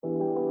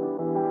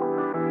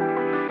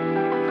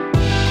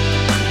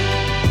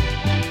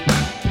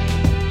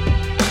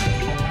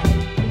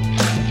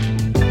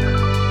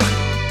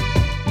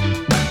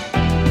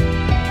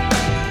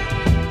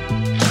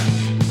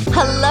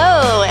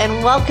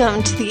and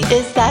welcome to the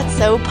Is That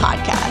So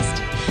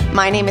podcast.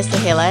 My name is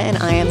Sahela, and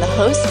I am the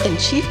host and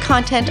Chief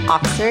Content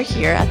Officer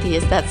here at the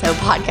Is That So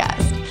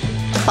podcast.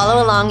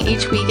 Follow along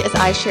each week as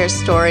I share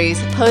stories,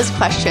 pose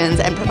questions,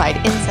 and provide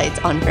insights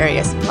on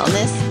various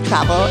wellness,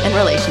 travel, and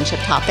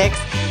relationship topics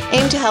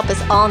aimed to help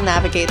us all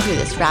navigate through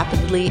this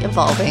rapidly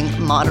evolving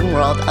modern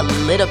world a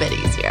little bit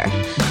easier.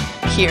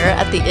 Here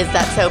at the Is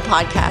That So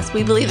podcast,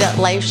 we believe that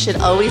life should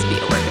always be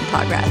a work in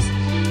progress.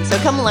 So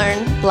come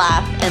learn,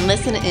 laugh, and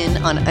listen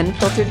in on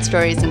unfiltered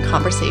stories and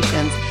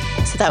conversations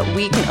so that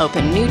we can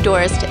open new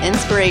doors to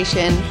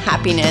inspiration,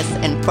 happiness,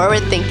 and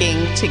forward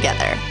thinking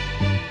together.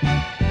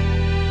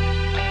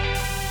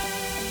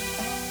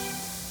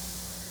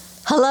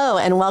 Hello,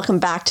 and welcome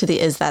back to the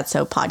Is That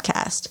So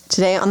podcast.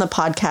 Today on the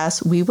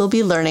podcast, we will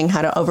be learning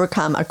how to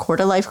overcome a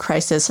quarter-life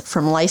crisis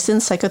from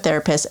licensed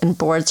psychotherapist and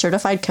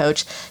board-certified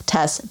coach,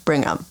 Tess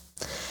Brigham.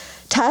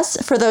 Tess,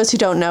 for those who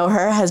don't know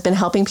her, has been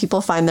helping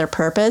people find their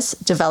purpose,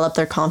 develop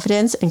their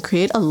confidence, and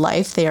create a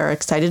life they are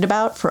excited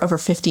about for over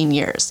 15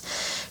 years.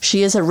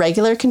 She is a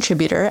regular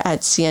contributor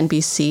at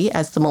CNBC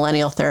as the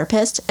Millennial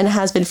Therapist and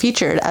has been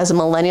featured as a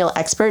millennial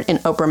expert in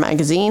Oprah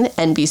Magazine,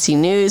 NBC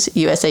News,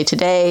 USA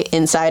Today,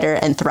 Insider,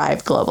 and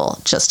Thrive Global,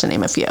 just to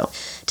name a few.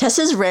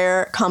 Tess's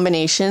rare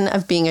combination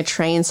of being a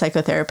trained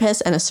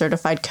psychotherapist and a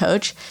certified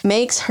coach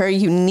makes her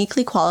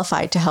uniquely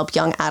qualified to help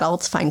young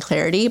adults find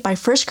clarity by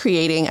first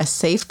creating a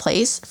safe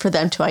place for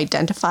them to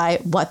identify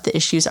what the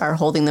issues are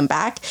holding them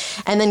back,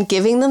 and then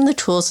giving them the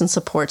tools and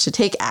support to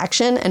take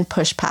action and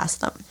push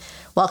past them.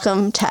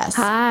 Welcome, Tess.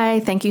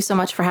 Hi, thank you so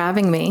much for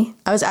having me.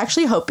 I was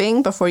actually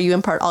hoping, before you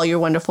impart all your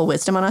wonderful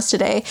wisdom on us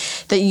today,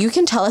 that you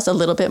can tell us a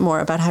little bit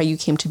more about how you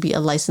came to be a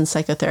licensed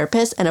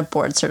psychotherapist and a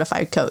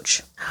board-certified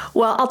coach.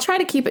 Well, I'll try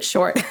to keep it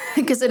short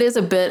because it is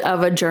a bit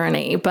of a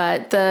journey,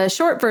 but the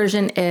short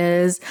version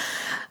is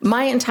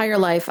my entire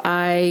life,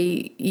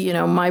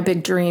 my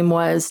big dream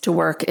was to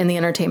work in the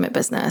entertainment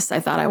business. I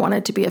thought I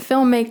wanted to be a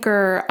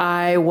filmmaker.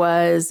 I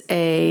was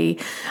a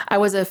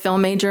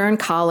film major in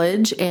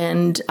college,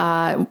 and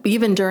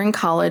even during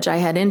college, I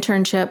had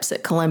internships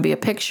at Columbia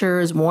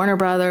Pictures, Warner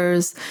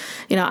Brothers.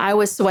 I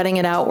was sweating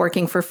it out,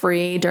 working for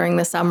free during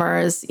the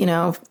summers,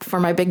 for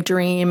my big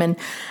dream. And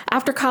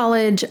after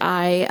college,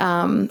 I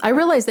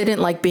realized I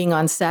didn't like being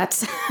on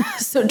sets,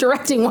 so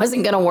directing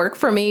wasn't going to work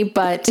for me.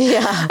 But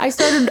yeah. I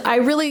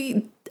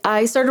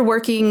started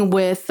working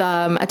with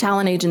a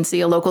talent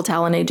agency, a local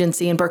talent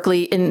agency in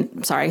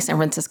San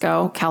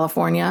Francisco,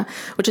 California,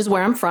 which is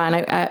where I'm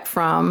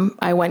from.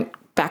 I went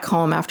back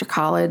home after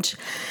college,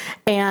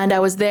 and I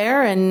was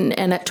there. And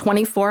at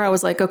 24, I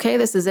was like, okay,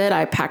 this is it.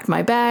 I packed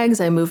my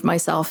bags. I moved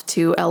myself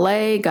to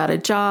LA, got a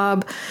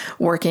job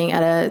working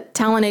at a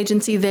talent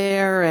agency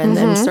there, and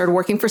then started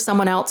working for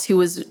someone else who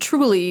was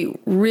truly,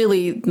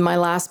 really my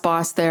last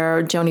boss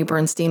there. Joni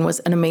Bernstein was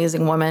an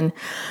amazing woman.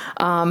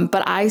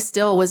 But I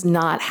still was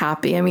not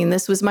happy. I mean,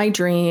 this was my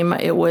dream.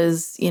 It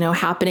was,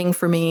 happening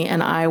for me,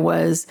 and I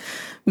was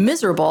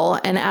miserable.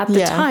 And at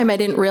the time, I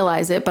didn't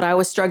realize it, but I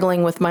was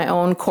struggling with my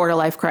own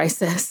quarter-life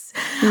crisis.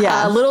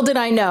 Yeah. Little did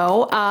I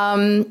know.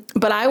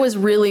 But I was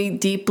really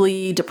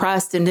deeply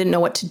depressed and didn't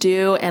know what to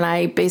do. And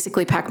I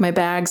basically packed my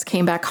bags,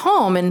 came back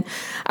home. And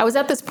I was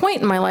at this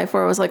point in my life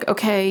where I was like,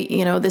 okay,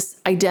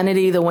 this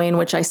identity, the way in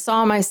which I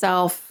saw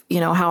myself,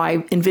 how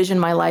I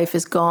envisioned my life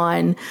is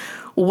gone.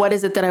 What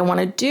is it that I want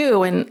to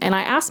do? And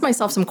I asked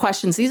myself some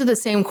questions. These are the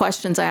same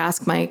questions I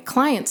ask my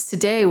clients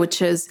today,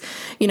 which is,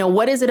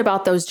 what is it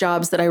about those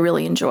jobs that I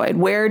really enjoyed?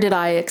 Where did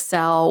I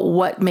excel?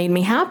 What made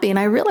me happy? And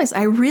I realized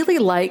I really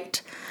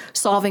liked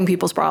solving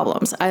people's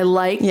problems. I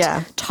liked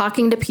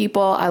talking to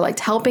people. I liked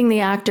helping the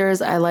actors.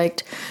 I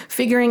liked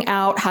figuring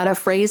out how to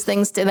phrase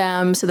things to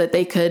them so that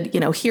they could,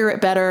 hear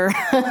it better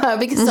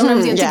because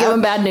sometimes you have to give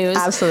them bad news.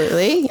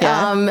 Absolutely.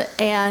 Yeah.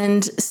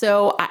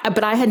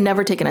 But I had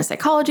never taken a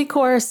psychology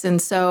course. And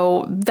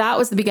so that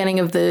was the beginning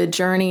of the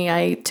journey.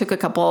 I took a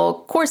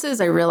couple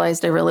courses. I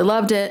realized I really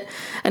loved it.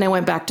 And I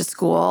went back to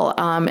school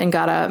and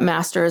got a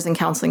master's in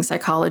counseling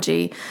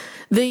psychology.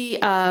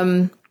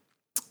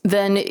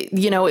 Then,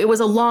 it was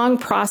a long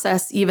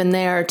process even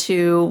there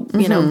to,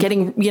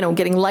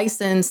 getting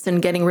licensed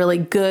and getting really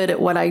good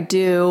at what I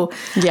do.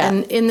 Yeah.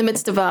 And in the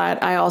midst of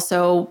that, I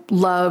also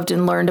loved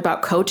and learned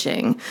about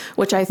coaching,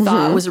 which I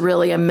thought was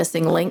really a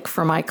missing link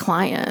for my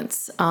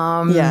clients.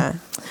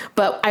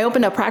 But I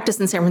opened a practice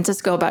in San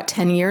Francisco about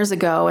 10 years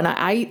ago, and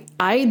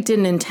I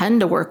didn't intend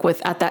to work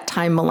with, at that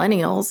time,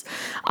 millennials.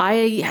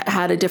 I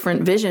had a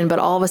different vision, but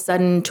all of a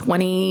sudden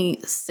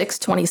 26,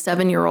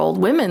 27-year-old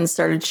women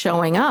started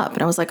showing up.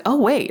 And I was like, oh,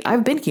 wait,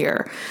 I've been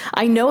here.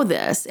 I know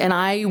this. And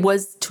I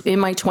was in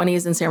my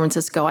 20s in San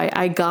Francisco.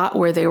 I got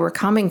where they were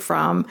coming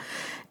from.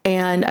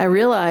 And I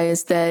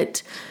realized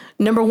that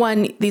number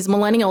one, these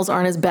millennials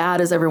aren't as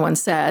bad as everyone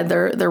said.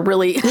 They're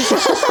really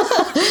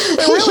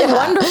they're really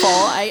wonderful.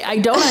 I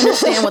don't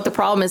understand what the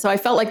problem is. So I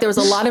felt like there was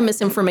a lot of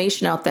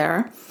misinformation out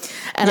there.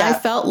 And I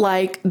felt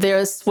like there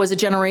was a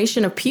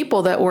generation of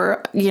people that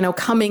were,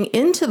 coming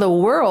into the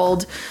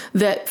world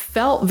that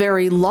felt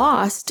very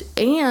lost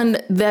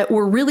and that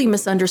were really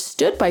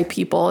misunderstood by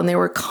people, and they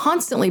were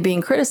constantly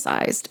being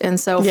criticized. And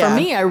so for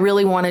me, I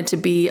really wanted to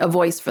be a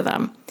voice for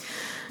them.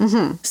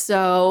 Mm-hmm.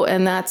 So,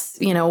 and that's,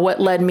 what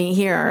led me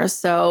here.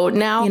 So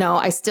now,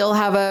 I still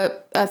have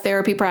a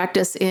therapy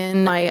practice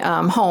in my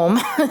home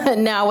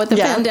now with the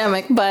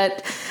pandemic,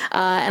 but,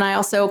 and I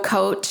also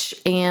coach,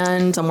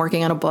 and I'm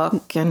working on a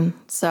book. And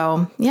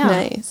so,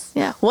 Nice.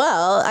 Yeah.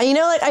 Well,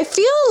 I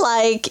feel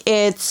like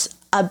it's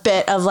a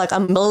bit of like a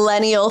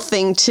millennial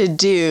thing to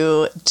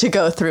do to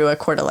go through a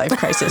quarter life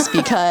crisis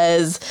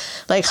because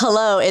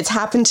hello, it's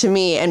happened to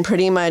me and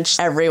pretty much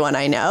everyone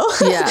I know.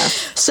 Yeah.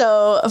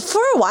 So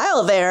for a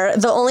while there,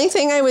 the only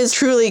thing I was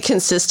truly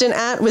consistent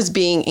at was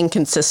being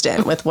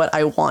inconsistent with what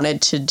I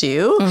wanted to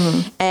do.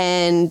 Mm-hmm.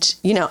 And,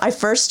 I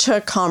first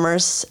took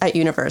commerce at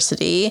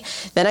university,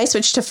 then I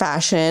switched to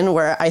fashion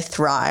where I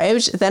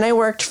thrived. Then I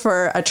worked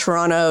for a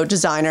Toronto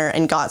designer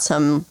and got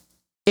some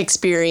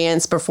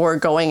experience before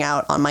going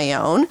out on my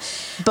own.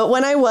 But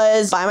when I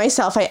was by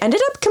myself, I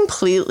ended up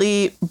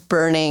completely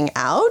burning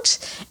out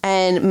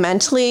and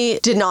mentally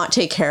did not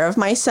take care of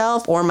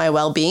myself or my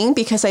well-being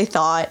because I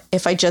thought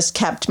if I just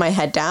kept my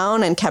head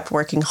down and kept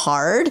working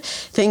hard,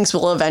 things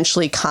will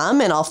eventually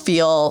come and I'll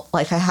feel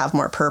like I have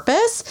more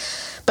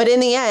purpose. But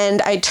in the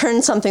end, I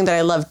turned something that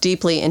I loved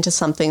deeply into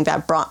something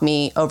that brought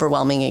me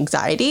overwhelming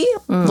anxiety,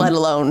 let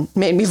alone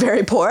made me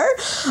very poor.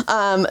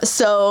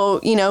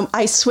 So,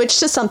 I switched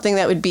to something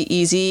that would be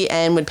easy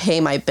and would pay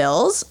my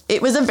bills.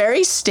 It was a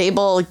very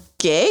stable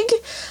gig.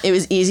 It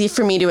was easy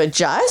for me to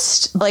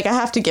adjust. I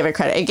have to give it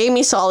credit. It gave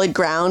me solid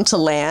ground to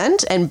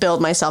land and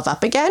build myself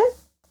up again,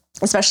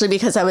 especially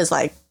because I was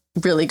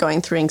really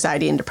going through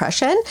anxiety and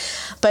depression.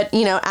 But,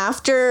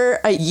 after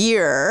a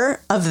year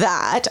of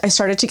that, I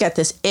started to get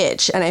this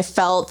itch and I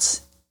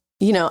felt,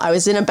 I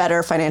was in a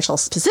better financial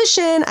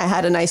position. I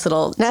had a nice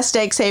little nest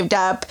egg saved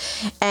up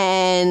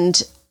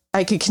and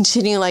I could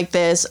continue like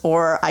this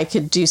or I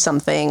could do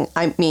something.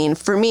 I mean,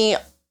 for me,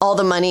 all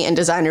the money and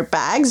designer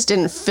bags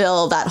didn't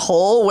fill that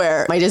hole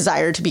where my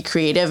desire to be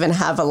creative and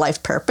have a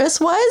life purpose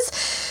was.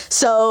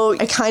 So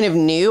I kind of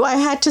knew I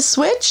had to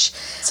switch.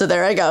 So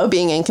there I go,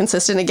 being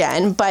inconsistent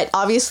again. But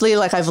obviously,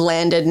 I've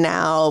landed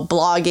now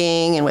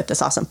blogging and with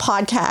this awesome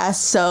podcast.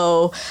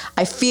 So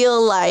I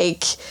feel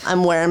like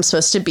I'm where I'm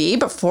supposed to be.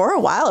 But for a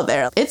while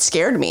there, it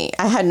scared me.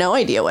 I had no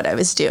idea what I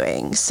was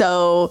doing.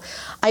 So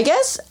I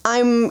guess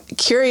I'm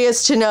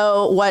curious to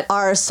know what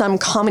are some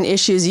common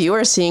issues you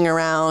are seeing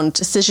around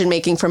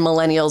decision-making for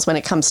millennials when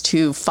it comes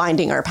to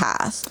finding our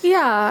path.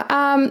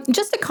 Yeah.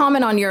 Just to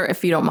comment on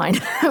if you don't mind,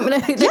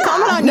 comment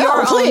on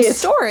your own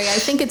story. I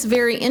think it's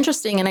very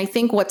interesting. And I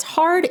think what's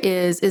hard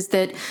is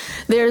that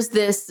there's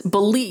this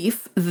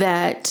belief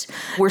that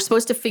we're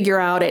supposed to figure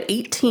out at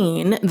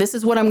 18, this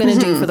is what I'm going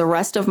to do for the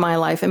rest of my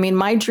life. I mean,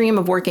 my dream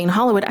of working in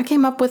Hollywood, I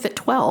came up with at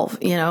 12,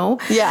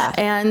 Yeah.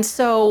 And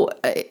so,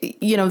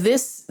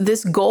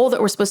 this goal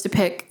that we're supposed to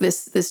pick,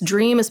 this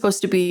dream is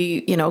supposed to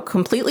be,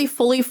 completely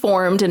fully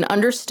formed and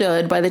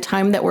understood by the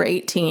time that we're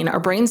 18. Our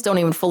brains don't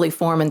even fully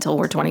form until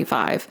we're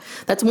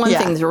 25. That's one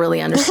thing to really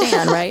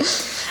understand, right?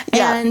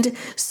 Yeah. And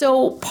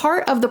so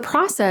part of the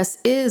process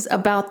is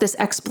about this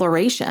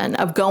exploration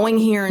of going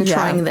here and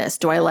trying this.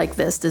 Do I like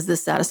this? Does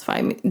this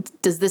satisfy me?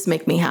 Does this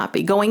make me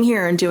happy? Going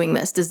here and doing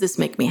this. Does this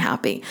make me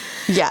happy?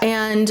 Yeah.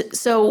 And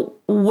so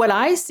what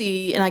I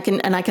see, and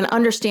I can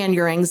understand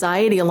your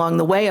anxiety along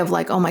the way of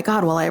oh my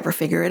God, will I ever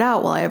figure it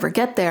out? Will I ever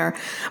get there?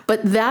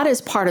 But that is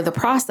part of the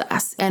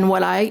process. And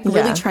what I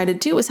really try to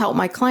do is help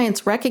my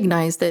clients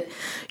recognize that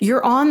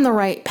you're on the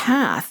right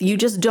path. You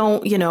just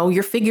don't,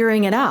 you're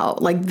figuring it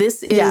out.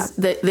 This is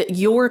that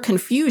your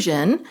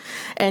confusion,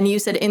 and you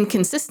said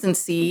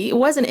inconsistency. It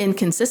wasn't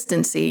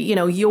inconsistency.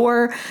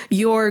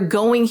 Your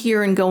going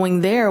here and going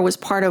there was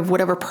part of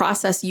whatever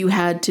process you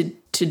had to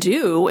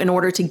do in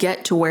order to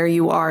get to where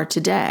you are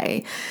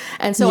today.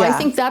 And so I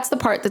think that's the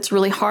part that's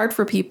really hard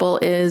for people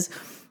is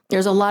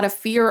there's a lot of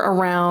fear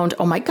around,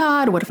 oh my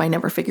God, what if I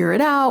never figure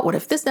it out? What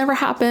if this never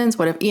happens?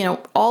 What if,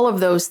 all of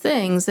those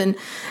things. And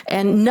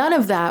none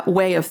of that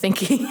way of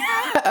thinking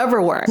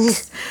ever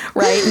works,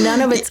 right?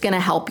 None of it's going to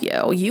help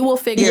you. You will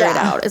figure it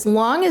out. As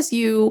long as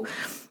you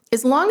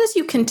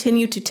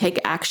continue to take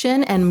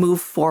action and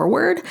move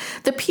forward,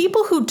 the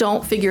people who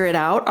don't figure it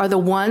out are the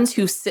ones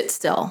who sit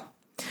still.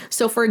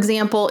 So for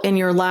example, in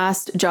your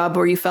last job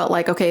where you felt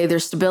like, okay,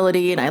 there's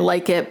stability and I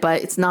like it,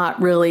 but it's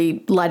not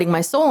really lighting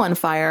my soul on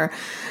fire.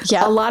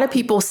 A lot of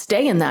people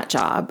stay in that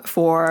job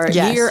for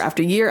year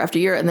after year after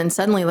year. And then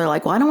suddenly they're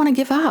like, well, I don't want to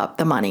give up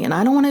the money and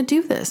I don't want to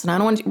do this and I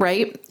don't want to,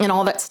 right? And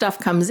all that stuff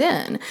comes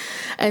in.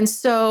 And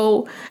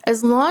so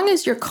as long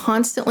as you're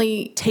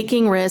constantly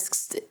taking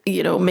risks,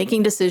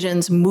 making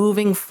decisions,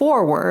 moving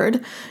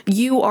forward,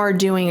 you are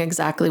doing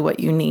exactly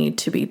what you need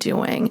to be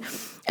doing.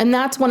 And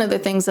that's one of the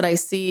things that I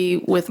see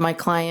with my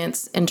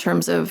clients in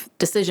terms of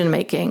decision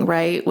making,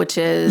 right? Which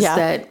is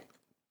that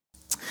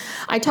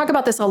I talk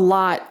about this a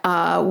lot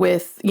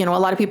with, a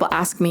lot of people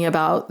ask me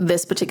about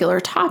this particular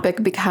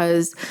topic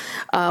because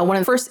one of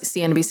the first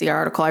CNBC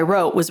article I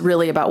wrote was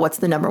really about what's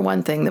the number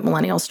one thing that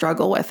millennials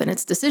struggle with, and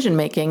it's decision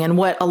making. And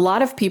what a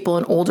lot of people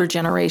in older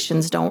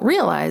generations don't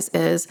realize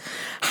is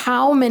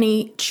how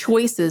many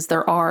choices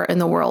there are in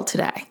the world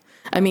today.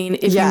 I mean,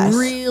 if you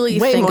really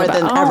way think more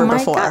about, than ever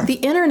before. God, the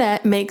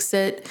internet makes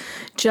it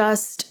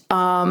just,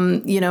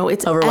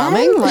 it's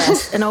overwhelming,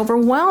 endless and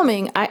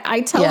overwhelming.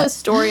 I tell this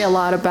story a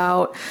lot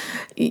about,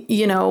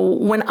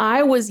 when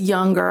I was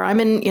younger, I'm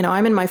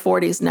in my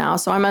 40s now,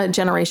 so I'm a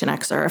Generation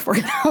Xer, if we're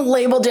going to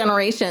label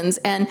generations.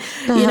 And,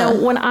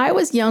 when I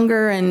was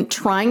younger and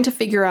trying to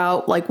figure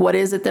out, like, what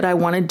is it that I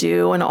want to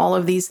do and all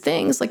of these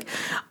things, like,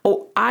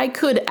 I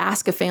could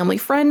ask a family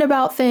friend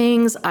about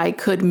things. I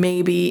could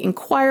maybe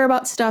inquire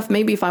about stuff.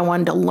 Maybe if I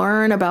wanted to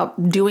learn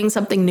about doing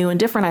something new and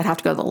different, I'd have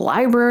to go to the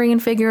library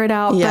and figure it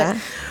out. Yeah.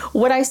 But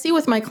what I see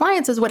with my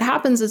clients is what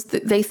happens is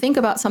that they think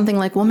about something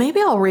like, well,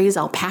 maybe I'll raise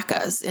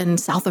alpacas in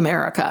South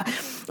America.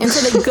 And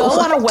so they go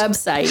on a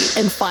website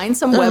and find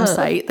some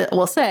website that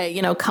will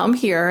say, come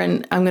here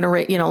and I'm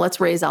going to, let's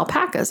raise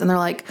alpacas. And they're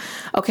like,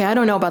 okay, I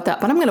don't know about that,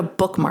 but I'm going to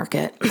bookmark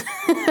it.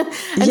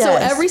 And so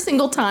every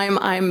single time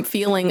I'm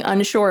feeling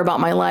unsure about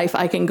my life,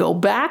 I can go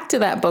back to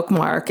that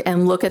bookmark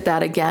and look at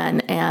that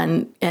again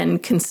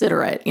and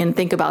consider it and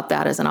think about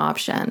that as an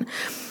option.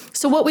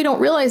 So what we don't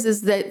realize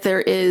is that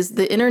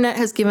the internet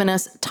has given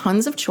us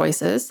tons of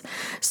choices.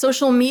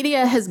 Social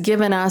media has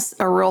given us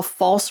a real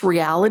false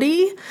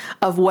reality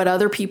of what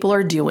other people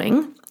are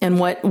doing and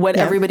what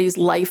everybody's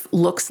life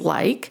looks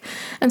like.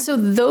 And so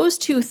those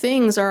two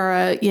things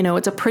are,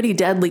 it's a pretty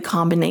deadly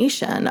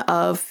combination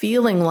of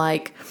feeling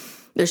like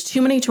there's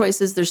too many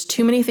choices. There's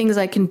too many things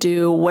I can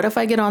do. What if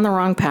I get on the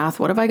wrong path?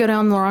 What if I go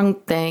down the wrong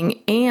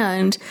thing?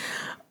 And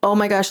oh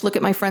my gosh, look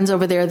at my friends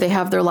over there. They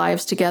have their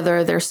lives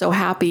together. They're so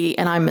happy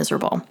and I'm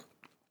miserable.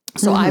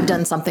 So I've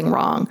done something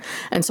wrong.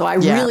 And so I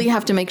really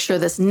have to make sure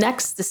this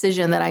next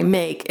decision that I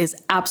make is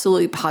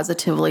absolutely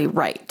positively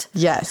right.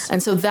 Yes.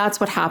 And so that's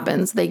what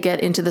happens. They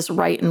get into this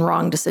right and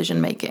wrong decision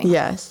making.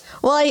 Yes.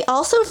 Well, I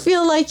also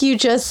feel like you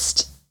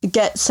just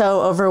get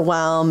so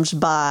overwhelmed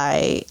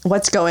by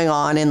what's going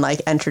on in like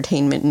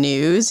entertainment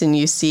news, and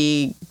you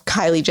see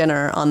Kylie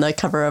Jenner on the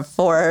cover of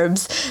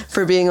Forbes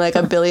for being like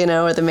a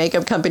billionaire with a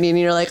makeup company, and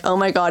you're like, oh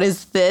my God,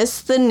 is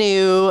this the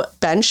new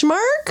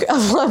benchmark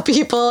of what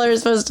people are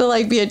supposed to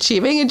like be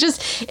achieving?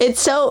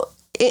 It's so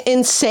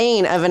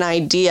insane of an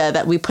idea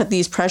that we put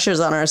these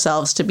pressures on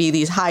ourselves to be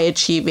these high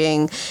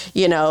achieving,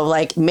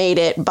 like made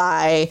it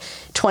by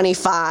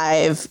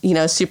 25,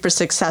 super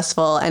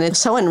successful, and it's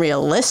so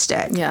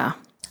unrealistic. Yeah.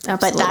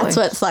 Absolutely. But that's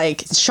what's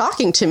like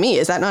shocking to me.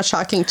 Is that not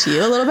shocking to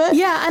you a little bit?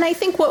 Yeah. And I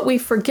think what we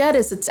forget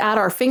is it's at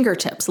our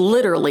fingertips,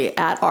 literally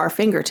at our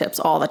fingertips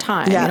all the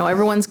time. Yeah.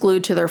 Everyone's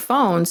glued to their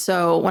phone.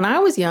 So when I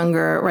was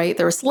younger, right,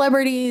 there were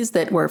celebrities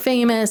that were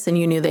famous and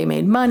you knew they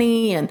made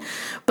money.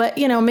 But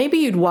maybe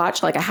you'd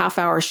watch like a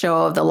half-hour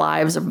show of the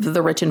lives of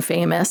the rich and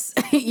famous,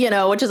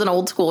 which is an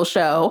old school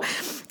show.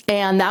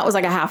 And that was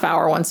like a half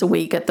hour once a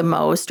week at the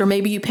most. Or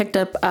maybe you picked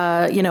up,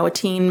 a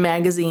teen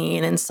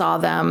magazine and saw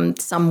them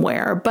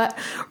somewhere. But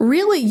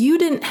really, you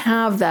didn't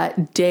have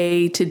that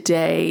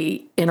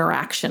day-to-day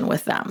interaction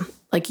with them.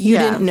 Like you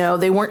didn't know,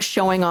 they weren't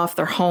showing off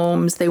their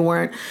homes. They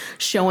weren't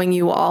showing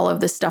you all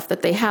of the stuff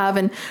that they have.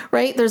 And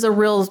right, there's a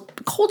real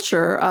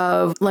culture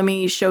of, let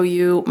me show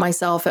you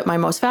myself at my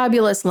most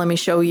fabulous. Let me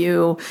show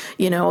you,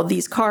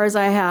 these cars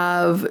I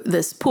have,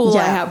 this pool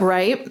I have,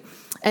 right?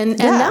 And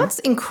that's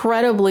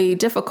incredibly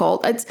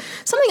difficult. It's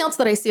something else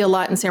that I see a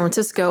lot in San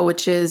Francisco,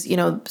 which is,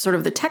 sort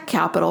of the tech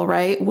capital,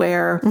 right?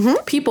 Where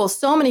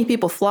so many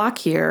people flock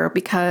here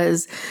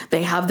because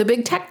they have the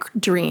big tech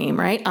dream,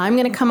 right? I'm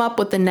going to come up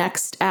with the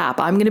next app.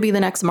 I'm going to be the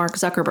next Mark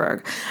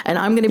Zuckerberg, and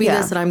I'm going to be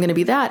this and I'm going to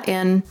be that.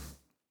 And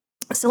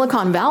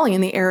Silicon Valley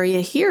in the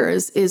area here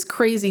is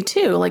crazy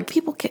too. Like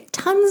people get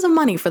tons of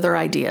money for their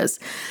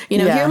ideas.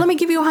 Here, let me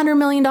give you $100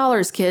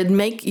 million, kid,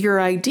 make your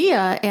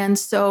idea. And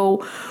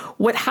so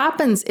what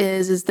happens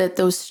is that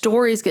those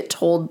stories get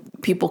told.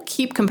 People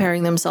keep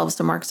comparing themselves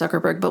to Mark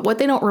Zuckerberg, but what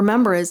they don't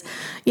remember is,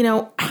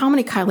 how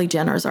many Kylie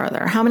Jenners are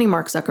there? How many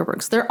Mark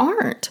Zuckerbergs? There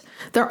aren't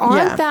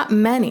that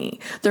many.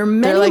 They're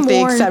many more. They're like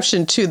the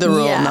exception to the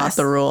rule, not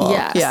the rule.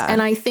 Yes. Yeah.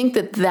 And I think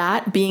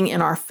that being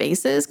in our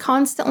faces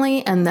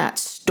constantly, and that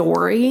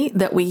story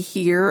that we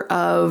hear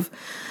of,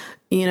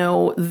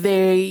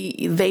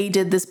 they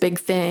did this big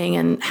thing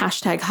and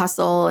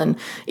 #hustle and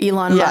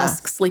Elon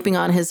Musk sleeping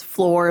on his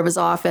floor of his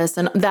office,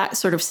 and that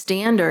sort of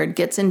standard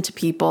gets into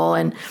people.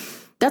 And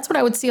that's what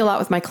I would see a lot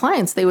with my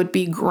clients. They would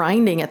be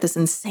grinding at this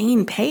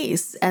insane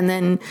pace and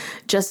then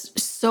just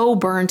so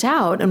burnt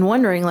out and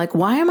wondering, like,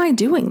 why am I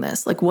doing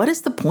this? Like, what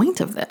is the point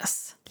of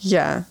this?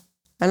 Yeah.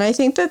 And I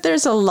think that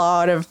there's a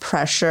lot of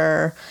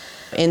pressure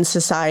in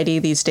society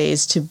these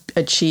days to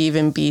achieve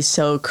and be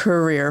so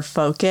career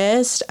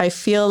focused. I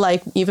feel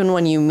like even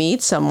when you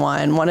meet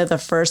someone, one of the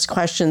first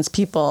questions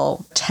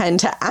people tend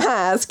to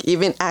ask,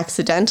 even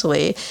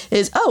accidentally,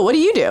 is, oh, what do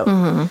you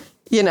do?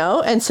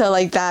 And so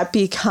like that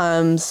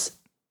becomes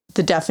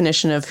the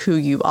definition of who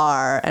you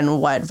are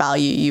and what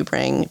value you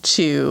bring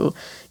to,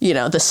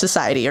 the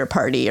society or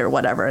party or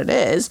whatever it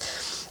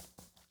is.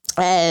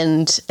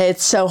 And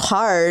it's so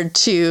hard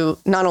to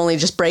not only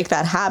just break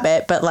that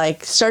habit, but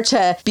like start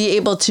to be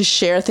able to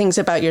share things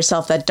about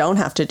yourself that don't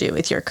have to do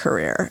with your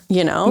career,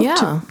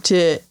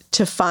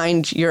 to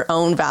find your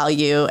own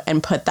value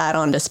and put that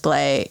on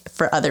display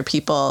for other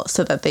people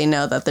so that they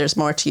know that there's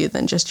more to you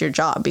than just your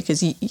job,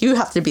 because you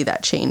have to be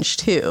that change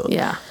too.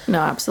 Yeah, no,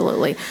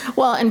 absolutely.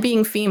 Well, and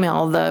being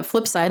female, the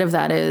flip side of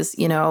that is,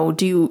 are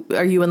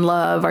you in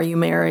love? Are you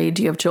married?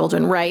 Do you have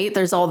children? Right?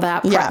 There's all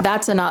that.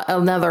 That's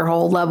another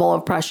whole level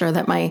of pressure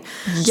that my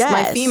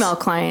female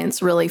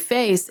clients really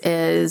face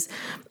is,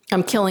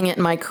 I'm killing it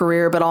in my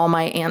career, but all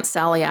my Aunt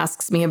Sally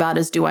asks me about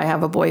is, do I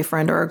have a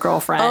boyfriend or a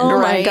girlfriend? Oh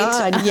right? My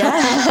God,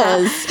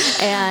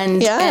 yes.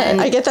 and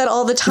I get that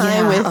all the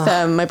time with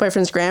my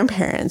boyfriend's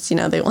grandparents.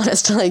 They want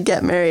us to like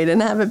get married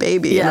and have a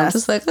baby. Yes. And I'm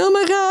just like, oh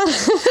my God.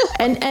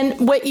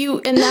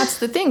 and that's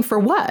the thing. For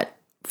what?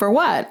 For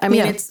what? I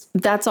mean,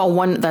 that's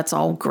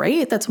all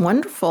great. That's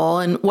wonderful.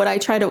 And what I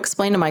try to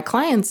explain to my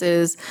clients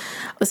is,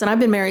 listen, I've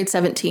been married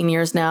 17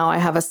 years now. I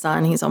have a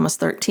son. He's almost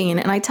 13.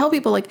 And I tell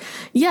people like,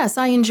 yes,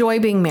 I enjoy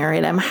being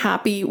married. I'm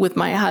happy with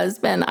my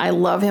husband. I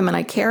love him and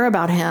I care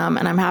about him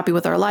and I'm happy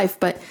with our life,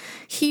 but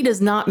he does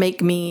not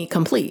make me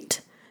complete,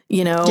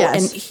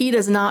 and he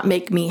does not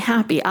make me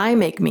happy. I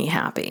make me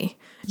happy.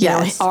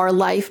 Yes. Our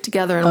life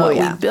together and what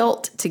we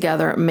built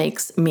together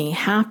makes me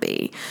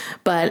happy.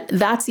 But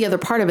that's the other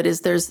part of it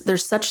is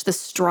there's such this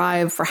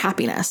strive for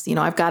happiness.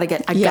 I've got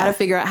to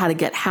figure out how to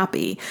get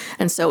happy.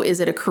 And so is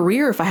it a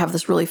career? If I have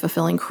this really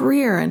fulfilling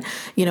career and,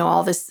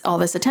 all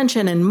this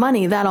attention and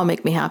money, that'll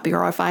make me happy.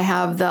 Or if I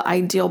have the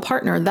ideal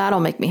partner, that'll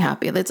make me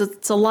happy.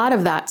 It's a lot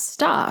of that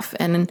stuff.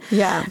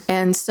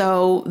 And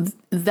so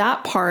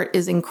that part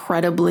is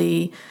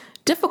incredibly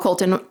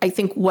difficult. And I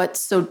think what's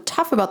so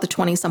tough about the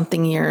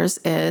 20-something years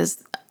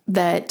is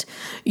that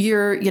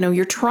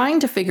you're trying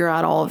to figure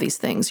out all of these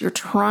things. You're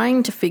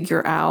trying to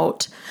figure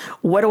out,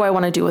 what do I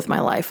want to do with my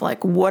life?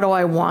 Like, what do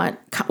I want?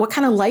 What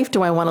kind of life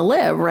do I want to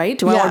live? Right?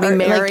 Do I want to be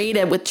married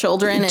and with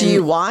children? Do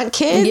you want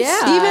kids?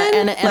 Yeah.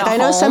 Even? And I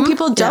know some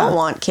people don't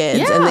want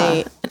kids and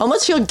they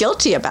almost feel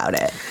guilty about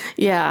it.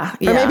 Yeah.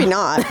 Or maybe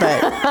not,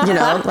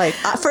 but like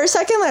for a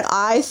second, like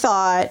I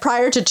thought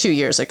prior to 2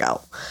 years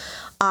ago,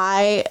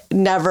 I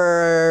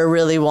never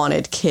really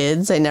wanted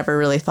kids. I never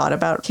really thought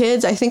about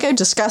kids. I think I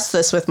discussed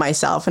this with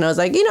myself and I was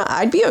like,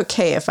 I'd be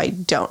okay if I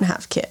don't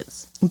have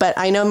kids. But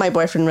I know my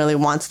boyfriend really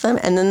wants them.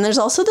 And then there's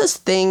also this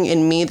thing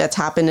in me that's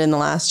happened in the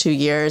last 2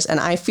 years. And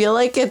I feel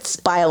like it's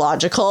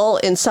biological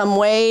in some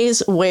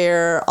ways,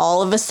 where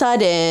all of a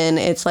sudden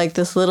it's like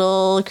this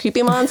little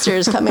creepy monster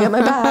is coming up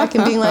my back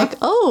and being like,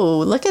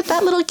 oh, look at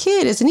that little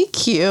kid. Isn't he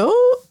cute?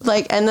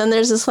 Like, and then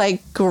there's this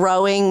like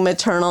growing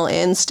maternal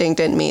instinct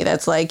in me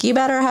that's like, you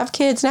better have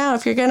kids now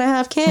if you're going to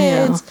have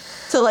kids. Yeah.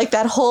 So like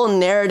that whole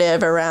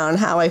narrative around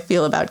how I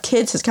feel about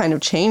kids has kind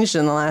of changed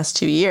in the last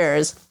 2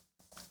 years.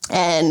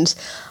 And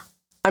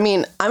I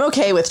mean, I'm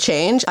okay with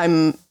change.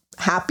 I'm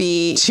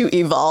happy to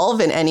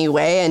evolve in any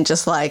way and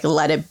just like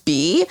let it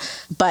be.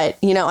 But,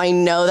 I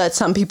know that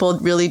some people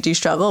really do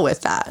struggle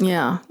with that.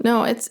 Yeah,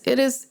 no, it's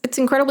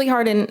incredibly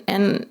hard.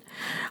 And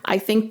I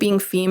think being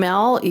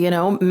female,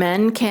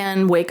 men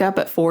can wake up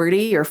at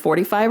 40 or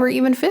 45 or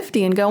even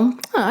 50 and go,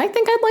 I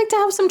think I'd like to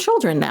have some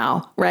children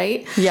now.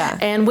 Right. Yeah.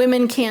 And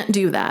women can't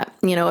do that.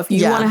 If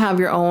you want to have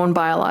your own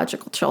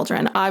biological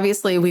children,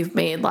 obviously we've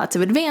made lots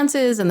of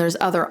advances and there's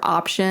other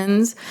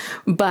options,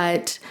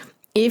 but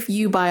if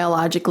you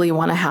biologically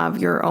want to have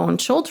your own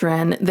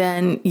children,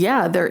 then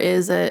there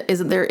is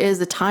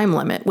a time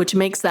limit, which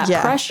makes that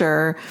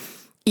pressure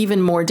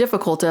even more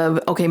difficult of,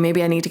 okay,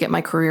 maybe I need to get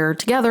my career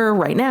together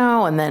right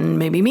now and then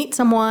maybe meet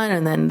someone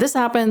and then this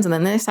happens and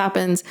then this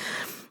happens.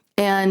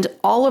 And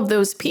all of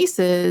those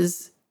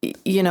pieces,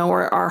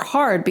 are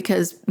hard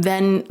because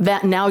then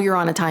now you're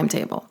on a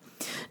timetable.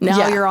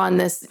 Now you're on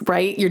this,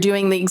 right? You're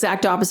doing the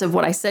exact opposite of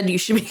what I said you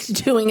should be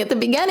doing at the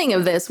beginning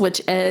of this,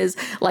 which is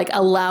like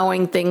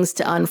allowing things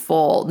to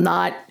unfold,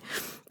 not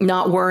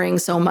worrying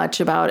so much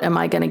about, am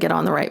I going to get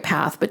on the right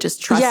path, but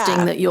just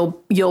trusting that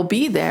you'll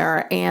be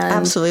there. And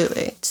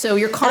absolutely. So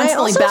you're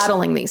constantly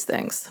battling these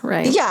things,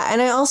 right? Yeah.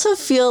 And I also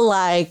feel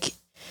like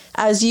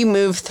as you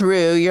move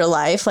through your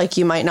life, like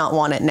you might not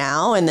want it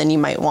now and then you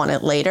might want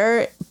it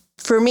later.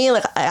 For me,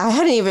 like I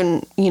hadn't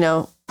even,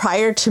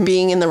 prior to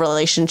being in the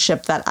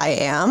relationship that I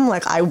am,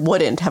 like I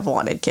wouldn't have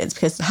wanted kids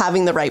because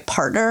having the right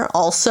partner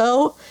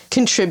also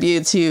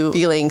contributes to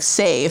feeling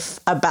safe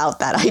about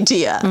that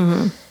idea.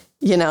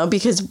 Mm-hmm.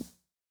 Because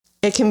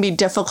it can be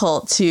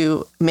difficult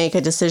to make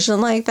a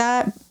decision like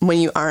that when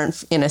you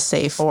aren't in a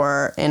safe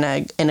or in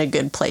a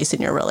good place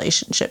in your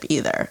relationship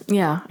either.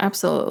 Yeah,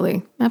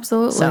 absolutely.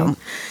 Absolutely. So,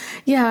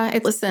 yeah,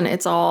 listen,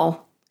 it's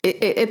all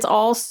it's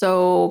all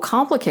so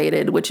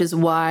complicated, which is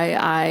why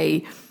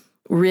I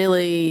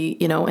really,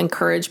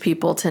 encourage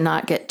people to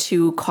not get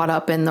too caught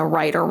up in the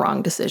right or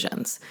wrong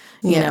decisions.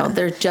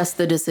 They're just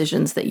the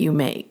decisions that you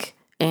make.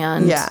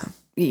 And,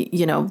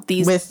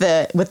 these with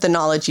the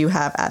knowledge you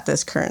have at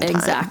this current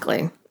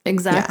time.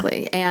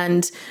 Exactly. Yeah.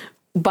 And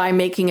by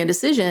making a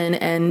decision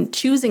and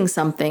choosing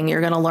something,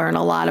 you're going to learn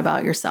a lot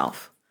about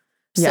yourself.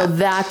 So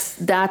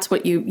that's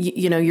what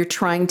you're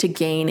trying to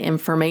gain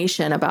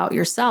information about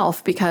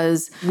yourself,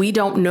 because we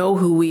don't know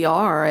who we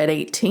are at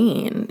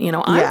 18.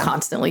 I'm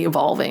constantly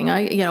evolving.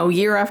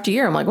 Year after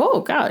year, I'm like,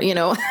 oh God,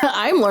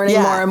 I'm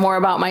learning more and more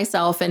about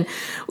myself and,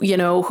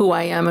 who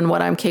I am and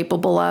what I'm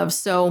capable of.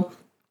 So,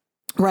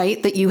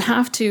 right, that you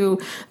have to,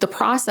 the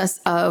process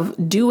of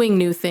doing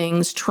new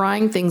things,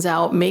 trying things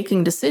out,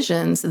 making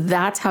decisions,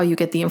 that's how you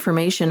get the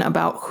information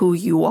about who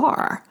you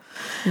are.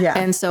 Yeah.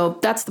 And so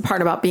that's the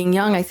part about being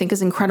young, I think,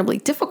 is incredibly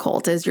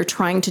difficult, is you're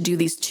trying to do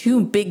these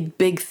two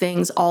big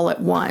things all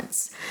at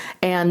once,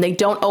 and they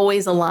don't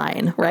always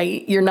align,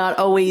 right? You're not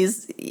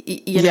always,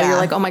 you're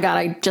like, oh my God,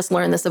 I just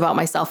learned this about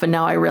myself, and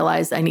now I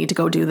realize I need to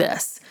go do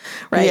this,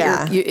 right?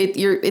 Yeah.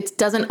 It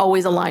doesn't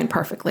always align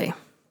perfectly.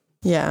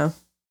 Yeah.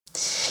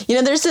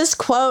 There's this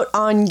quote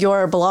on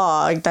your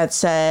blog that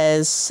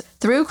says,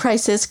 "Through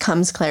crisis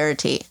comes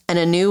clarity and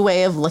a new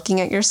way of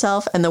looking at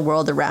yourself and the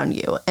world around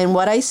you. And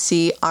what I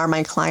see are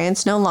my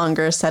clients no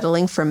longer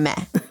settling for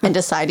meh and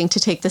deciding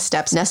to take the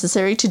steps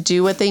necessary to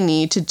do what they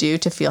need to do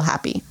to feel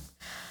happy."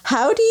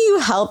 How do you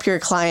help your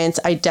clients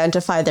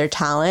identify their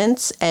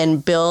talents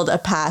and build a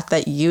path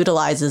that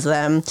utilizes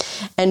them?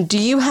 And do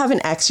you have an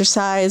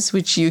exercise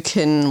which you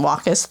can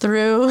walk us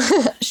through?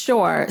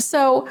 Sure.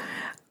 So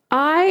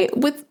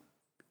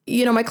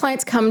my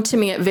clients come to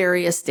me at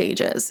various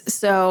stages.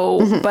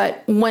 So,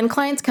 but when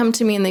clients come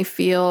to me and they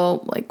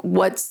feel like,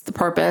 what's the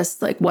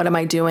purpose? Like, what am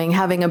I doing?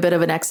 Having a bit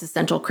of an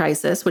existential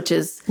crisis, which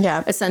is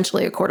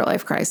essentially a quarter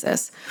life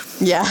crisis.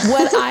 Yeah.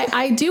 What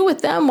I do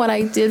with them, what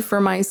I did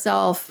for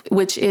myself,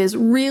 which is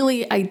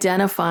really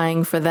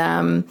identifying for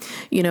them,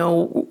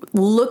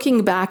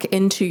 looking back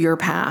into your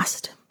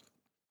past.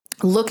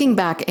 Looking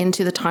back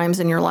into the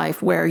times in your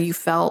life where you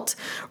felt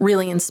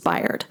really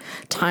inspired,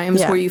 times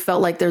where you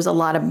felt like there's a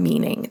lot of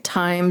meaning,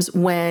 times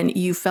when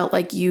you felt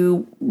like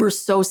you were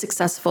so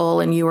successful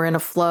and you were in a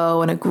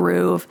flow and a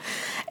groove.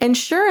 And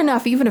sure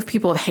enough, even if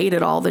people have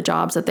hated all the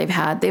jobs that they've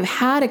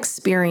had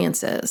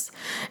experiences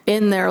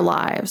in their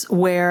lives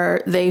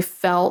where they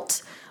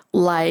felt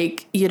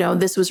like,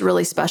 this was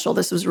really special,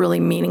 this was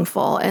really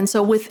meaningful. And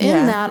so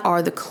within that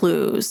are the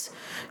clues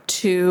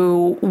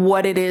to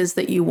what it is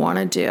that you want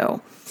to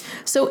do.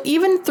 So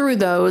even through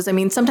those,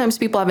 sometimes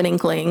people have an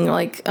inkling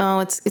like, oh,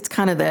 it's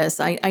kind of this.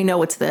 I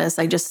know it's this.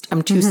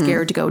 I'm too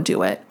scared to go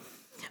do it.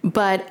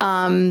 But,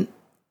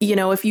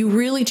 if you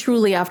really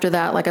truly after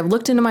that, like I've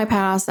looked into my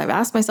past, I've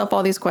asked myself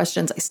all these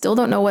questions, I still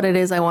don't know what it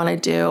is I want to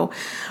do.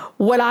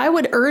 What I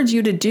would urge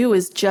you to do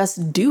is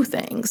just do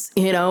things,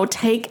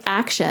 take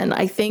action.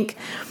 I think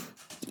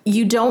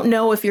you don't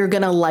know if you're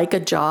going to like a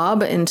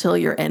job until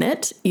you're in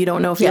it. You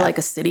don't know if you like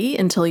a city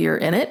until you're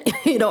in it.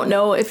 You don't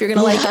know if you're going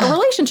to like a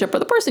relationship or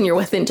the person you're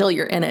with until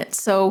you're in it.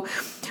 So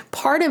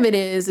part of it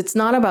is, it's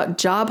not about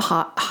job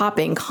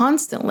hopping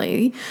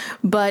constantly,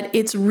 but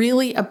it's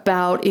really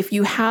about if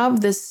you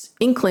have this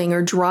inkling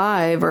or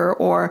drive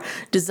or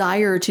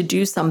desire to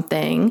do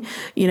something,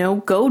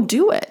 go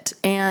do it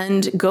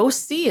and go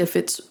see if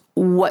it's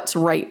what's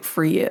right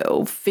for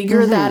you.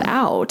 Figure that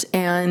out.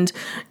 And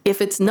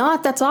if it's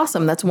not, that's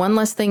awesome. That's one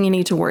less thing you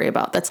need to worry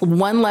about. That's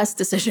one less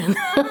decision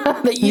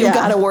that you've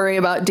got to worry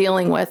about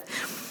dealing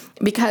with.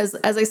 Because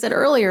as I said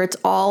earlier, it's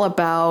all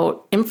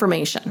about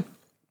information.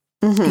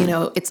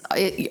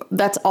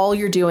 That's all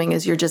you're doing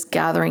is you're just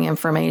gathering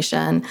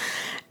information.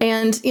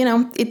 And,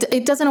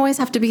 it doesn't always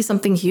have to be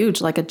something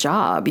huge like a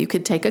job. You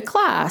could take a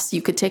class,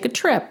 you could take a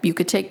trip, you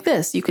could take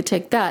this, you could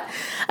take that.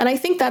 And I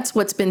think that's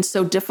what's been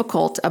so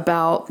difficult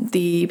about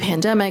the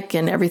pandemic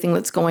and everything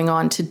that's going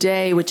on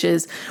today, which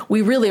is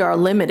we really are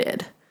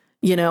limited,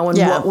 and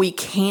what we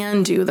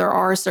can do. There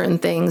are certain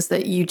things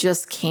that you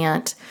just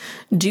can't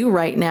do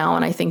right now.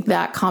 And I think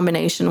that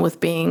combination with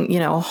being,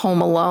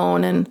 home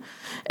alone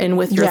and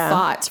with your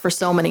thoughts for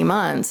so many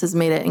months has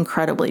made it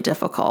incredibly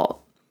difficult.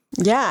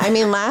 Yeah.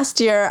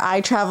 Last year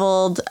I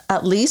traveled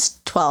at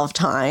least 12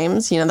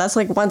 times. That's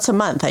like once a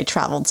month I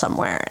traveled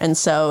somewhere. And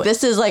so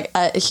this is like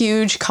a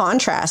huge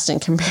contrast in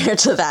compared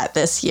to that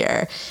this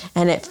year.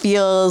 And it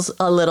feels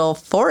a little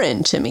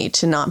foreign to me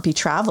to not be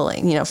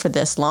traveling, for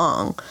this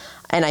long.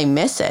 And I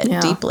miss it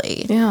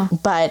deeply. Yeah.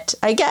 But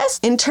I guess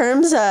in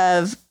terms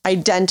of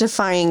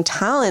identifying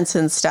talents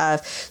and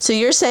stuff, so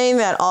you're saying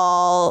that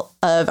all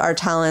of our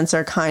talents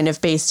are kind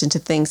of based into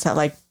things that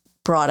like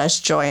brought us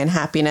joy and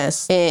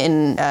happiness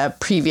in a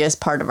previous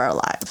part of our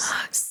lives.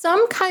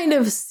 Some kind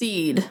of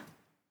seed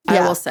I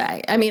will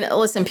say. I mean,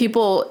 listen,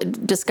 people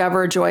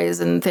discover joys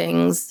and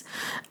things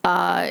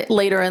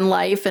later in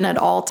life and at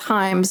all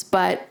times,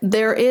 but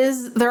there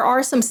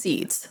are some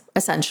seeds,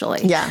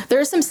 essentially. Yeah. There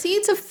are some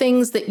seeds of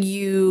things that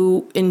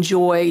you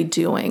enjoy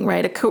doing,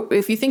 right?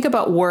 If you think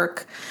about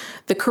work,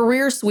 the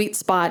career sweet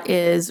spot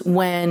is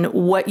when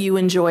what you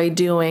enjoy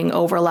doing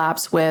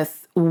overlaps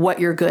with what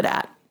you're good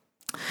at.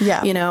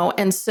 Yeah. You know,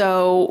 and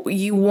so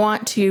you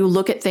want to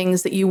look at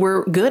things that you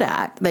were good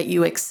at, that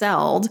you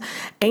excelled,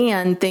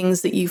 and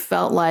things that you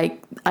felt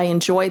like I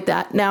enjoyed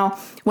that. Now,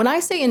 when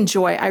I say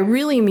enjoy, I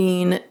really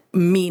mean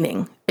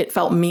meaning. It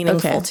felt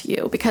meaningful to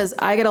you, because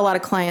I get a lot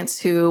of clients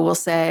who will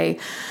say,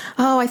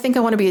 oh, I think I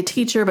want to be a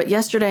teacher, but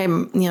yesterday,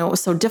 it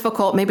was so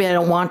difficult. Maybe I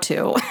don't want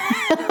to.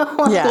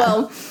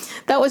 Well,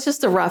 that was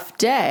just a rough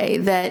day.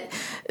 That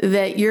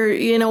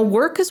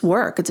work is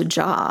work. It's a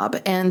job.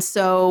 And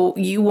so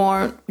you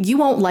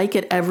won't like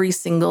it every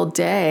single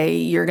day.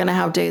 You're going to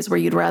have days where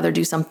you'd rather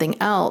do something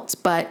else,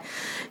 but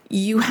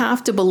you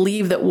have to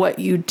believe that what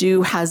you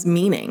do has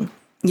meaning,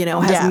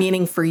 has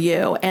meaning for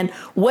you. And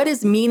what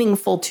is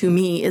meaningful to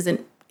me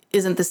isn't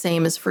the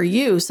same as for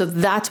you. So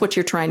that's what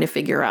you're trying to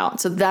figure out.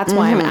 So that's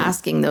why I'm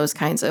asking those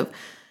kinds of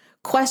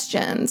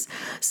questions.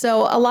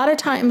 So a lot of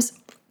times,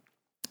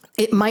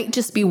 it might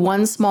just be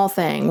one small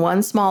thing,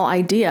 one small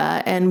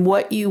idea. And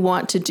what you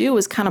want to do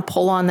is kind of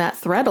pull on that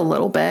thread a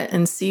little bit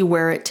and see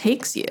where it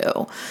takes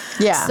you.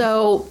 Yeah.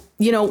 So,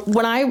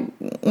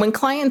 when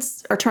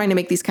clients are trying to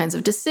make these kinds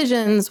of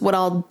decisions, what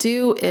I'll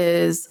do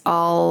is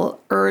I'll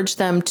urge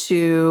them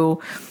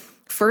to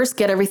first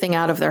get everything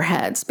out of their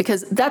heads,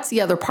 because that's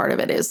the other part of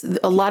it. Is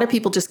a lot of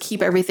people just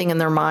keep everything in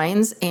their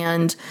minds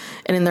and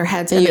in their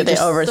heads, and they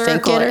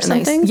overthink it or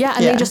something.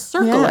 They just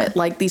circle it,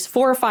 like these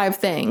 4 or 5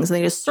 things, and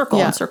they just circle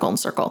and circle and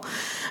circle.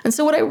 And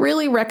so what I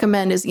really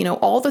recommend is,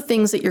 all the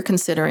things that you're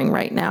considering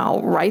right now,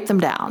 write them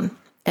down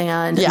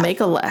and make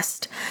a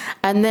list,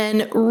 and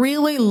then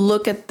really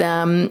look at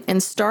them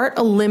and start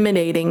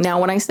eliminating. Now,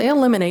 when I say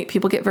eliminate,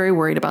 people get very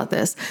worried about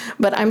this,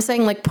 but I'm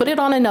saying, like, put it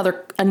on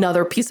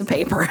another piece of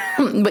paper,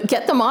 but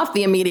get them off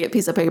the immediate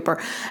piece of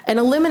paper and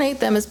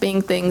eliminate them as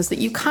being things that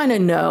you kind of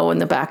know in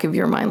the back of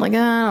your mind, like,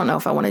 I don't know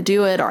if I want to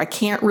do it, or I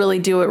can't really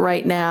do it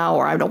right now,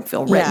 or I don't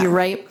feel ready,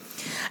 right?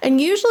 And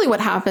usually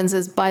what happens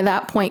is, by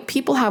that point,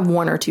 people have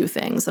 1 or 2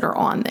 things that are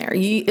on there.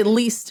 At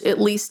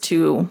least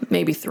 2,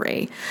 maybe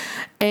 3.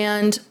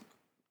 And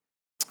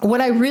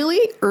what I really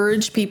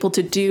urge people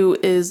to do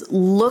is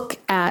look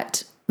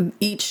at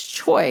each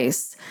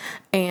choice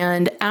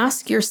and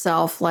ask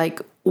yourself,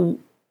 like,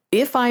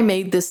 if I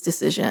made this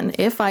decision,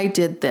 if I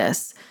did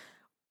this,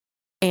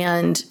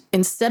 and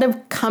instead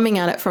of coming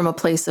at it from a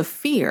place of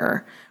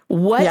fear,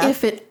 what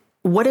if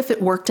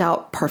it worked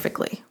out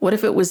perfectly? What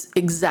if it was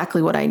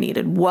exactly what I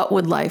needed? What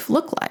would life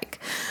look like?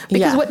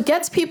 Because what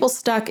gets people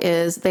stuck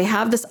is they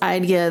have this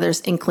idea, there's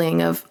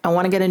inkling of, I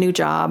want to get a new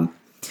job,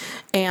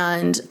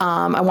 and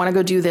I want to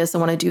go do this, I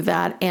want to do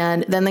that.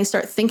 And then they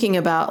start thinking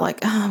about, like,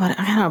 oh, but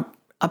I gotta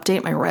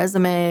update my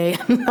resume.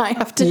 I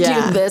have to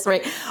do this,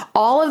 right?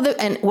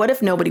 And what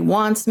if nobody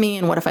wants me?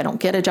 And what if I don't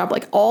get a job?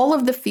 Like, all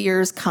of the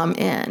fears come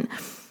in.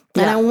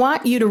 And I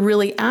want you to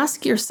really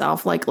ask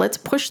yourself, like, let's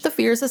push the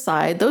fears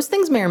aside. Those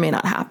things may or may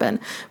not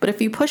happen. But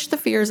if you push the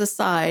fears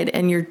aside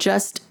and you're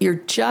just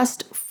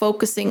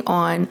focusing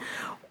on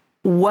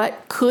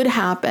what could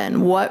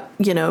happen, what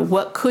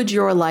could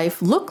your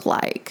life look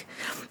like,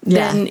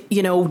 then,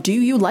 do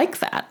you like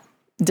that?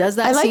 Does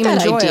that seem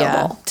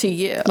enjoyable to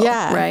you?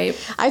 Yeah.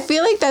 Right. I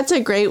feel like that's a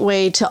great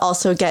way to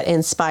also get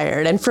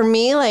inspired. And for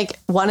me, like,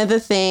 one of the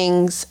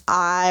things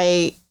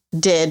I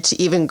did to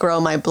even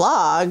grow my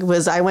blog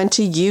was I went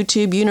to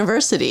YouTube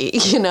University,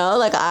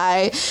 like,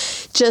 I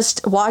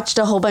just watched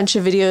a whole bunch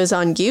of videos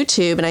on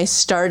YouTube, and I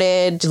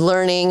started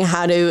learning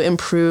how to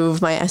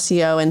improve my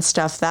SEO and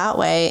stuff that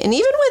way. And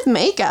even with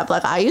makeup,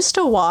 like, I used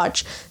to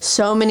watch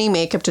so many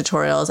makeup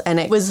tutorials, and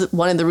it was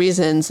one of the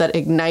reasons that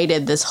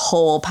ignited this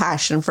whole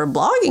passion for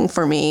blogging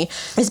for me,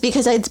 is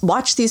because I'd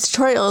watch these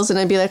tutorials and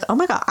I'd be like, oh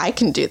my God, I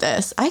can do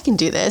this.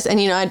 And,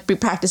 I'd be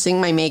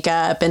practicing my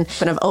makeup, and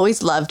I've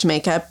always loved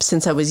makeup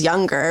since I was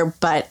younger,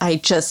 but I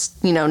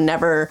just,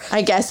 never,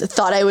 I guess,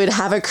 thought I would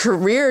have a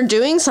career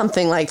doing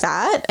something like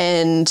that.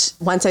 And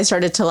once I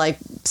started to, like,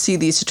 see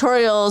these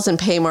tutorials and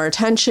pay more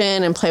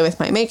attention and play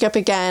with my makeup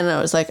again, I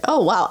was like,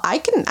 oh, wow, I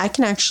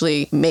can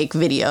actually make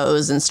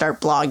videos and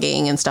start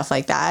blogging and stuff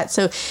like that.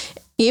 So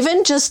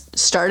even just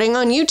starting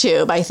on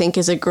YouTube, I think,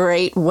 is a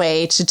great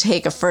way to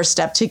take a first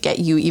step to get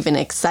you even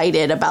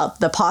excited about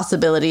the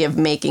possibility of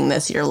making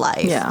this your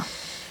life. Yeah.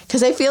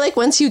 Because I feel like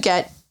once you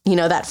get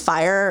that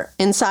fire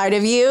inside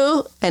of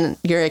you and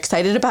you're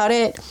excited about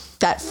it,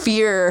 that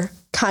fear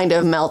kind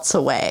of melts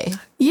away.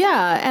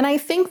 Yeah. And I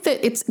think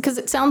that it's because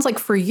it sounds like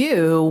for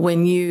you,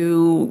 when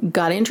you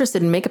got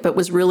interested in makeup, it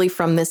was really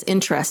from this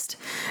interest,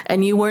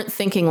 and you weren't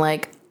thinking,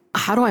 like,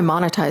 how do I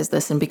monetize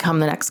this and become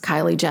the next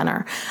Kylie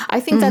Jenner? I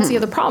think that's the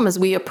other problem is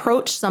we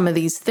approach some of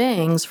these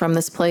things from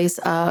this place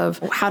of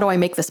how do I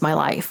make this my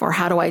life or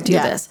how do I do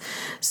this?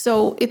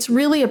 So it's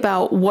really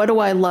about what do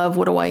I love?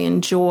 What do I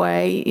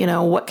enjoy?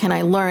 What can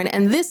I learn?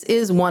 And this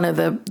is one of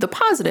the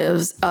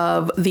positives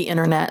of the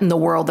internet and the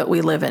world that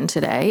we live in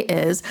today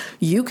is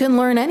you can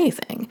learn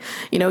anything.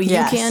 You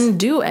can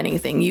do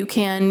anything. You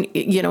can,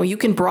 you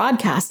can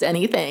broadcast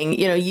anything,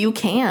 you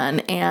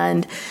can.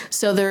 And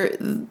so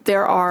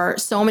there are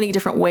so many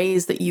different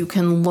ways that you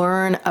can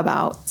learn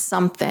about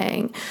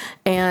something.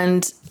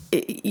 And,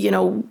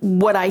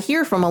 what I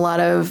hear from a lot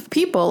of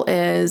people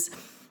is,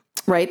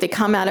 right, they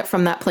come at it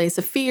from that place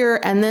of fear.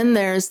 And then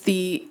there's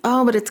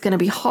but it's going to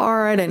be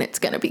hard and it's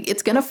going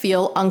to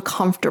feel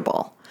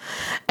uncomfortable.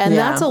 And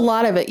that's a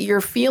lot of it.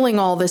 You're feeling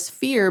all this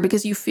fear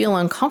because you feel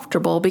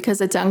uncomfortable because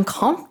it's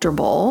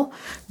uncomfortable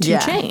to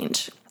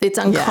change. It's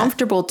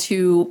uncomfortable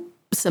to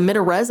submit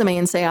a resume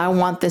and say, I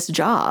want this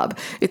job.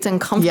 It's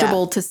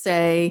uncomfortable to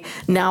say,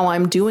 now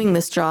I'm doing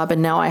this job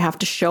and now I have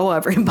to show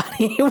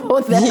everybody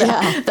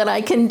that I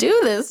can do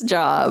this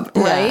job,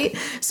 right?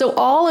 So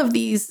all of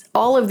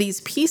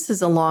these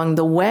pieces along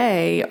the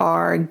way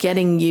are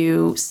getting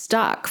you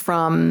stuck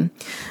from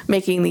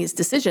making these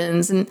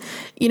decisions. And,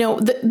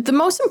 the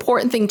most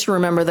important thing to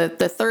remember, that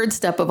the third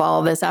step of all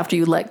of this after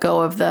you let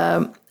go of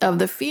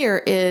the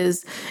fear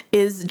is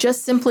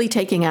just simply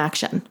taking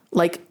action.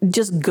 Like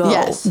just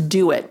go,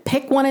 do it.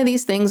 Pick one of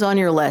these things on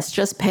your list,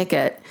 just pick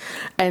it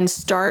and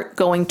start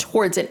going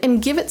towards it and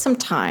give it some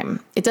time.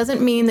 It doesn't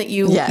mean that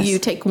you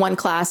take one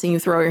class and you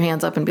throw your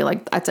hands up and be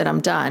like, that's it,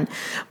 I'm done.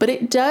 But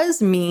it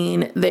does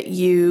mean that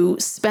you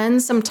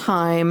spend some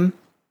time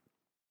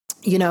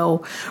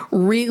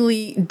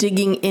really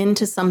digging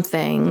into some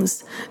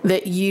things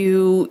that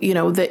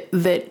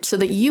so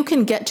that you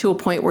can get to a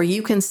point where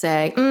you can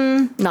say,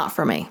 not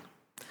for me.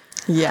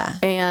 Yeah.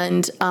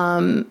 And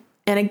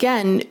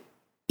again,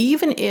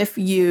 even if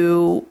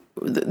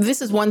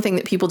this is one thing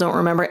that people don't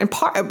remember and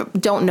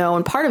don't know.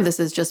 And part of this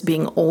is just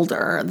being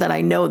older that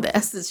I know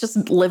this. It's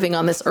just living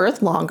on this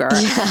earth longer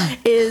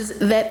is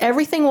that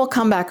everything will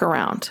come back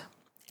around.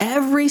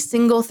 Every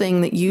single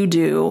thing that you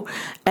do,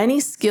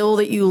 any skill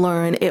that you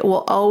learn, it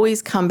will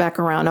always come back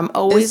around. I'm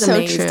always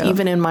amazed,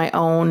 even in my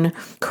own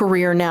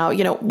career now.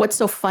 What's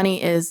so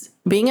funny is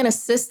being an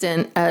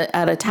assistant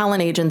at a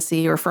talent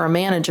agency or for a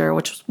manager,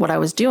 which is what I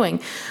was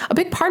doing. A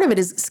big part of it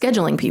is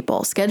scheduling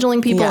people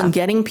and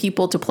getting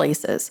people to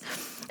places.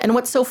 And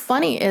what's so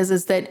funny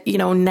is that,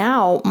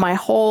 now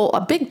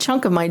a big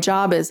chunk of my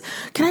job is,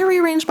 can I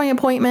rearrange my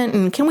appointment?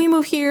 And can we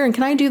move here? And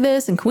can I do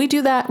this? And can we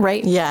do that?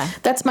 Right? Yeah.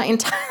 That's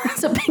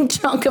a big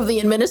chunk of the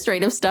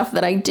administrative stuff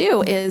that I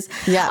do is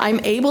I'm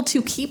able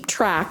to keep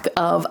track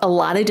of a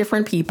lot of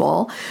different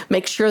people,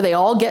 make sure they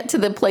all get to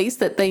the place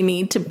that they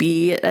need to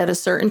be at a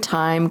certain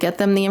time, get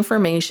them the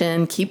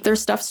information, keep their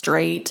stuff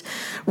straight.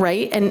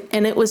 Right.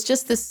 And it was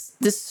just this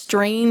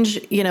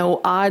strange,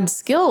 odd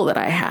skill that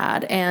I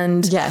had.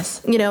 And,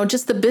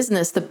 just the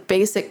business, the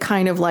basic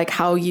kind of like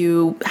how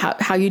you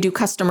do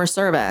customer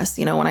service.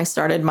 When I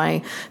started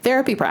my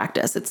therapy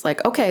practice, it's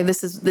like, okay,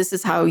 this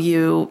is how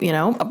you,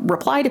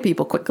 reply to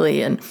people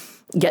quickly and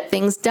get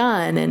things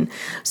done. And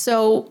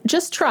so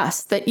just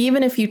trust that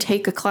even if you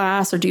take a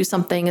class or do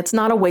something, it's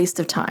not a waste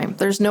of time.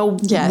 There's no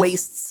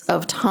wastes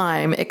of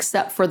time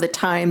except for the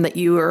time that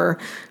you are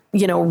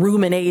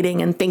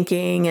ruminating and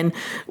thinking and,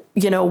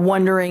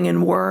 wondering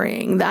and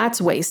worrying. That's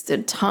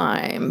wasted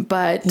time.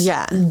 But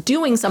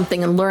doing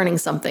something and learning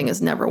something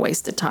is never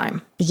wasted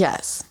time.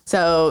 Yes.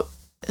 So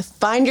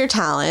find your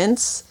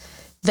talents,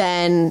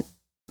 then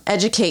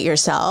educate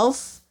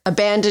yourself,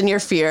 abandon your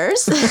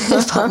fears,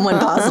 if when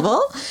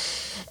possible,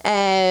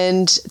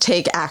 and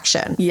take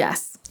action.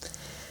 Yes.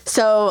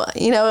 So,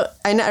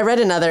 I read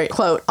another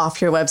quote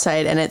off your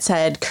website and it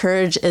said,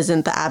 courage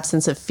isn't the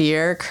absence of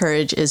fear.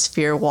 Courage is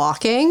fear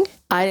walking.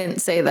 I didn't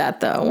say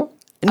that, though.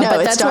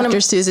 No, it's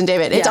Dr. Susan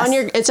David. Yes.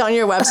 It's on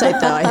your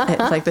website, though.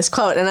 It's like this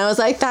quote. And I was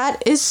like,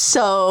 that is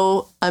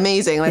so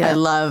amazing. Like, I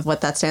love what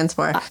that stands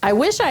for. I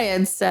wish I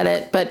had said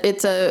it, but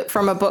it's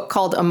from a book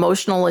called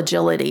Emotional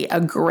Agility,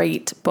 a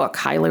great book,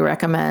 highly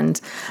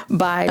recommend,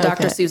 by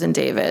Dr. Susan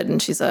David.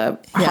 And she's a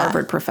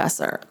Harvard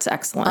professor. It's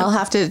excellent. I'll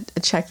have to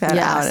check that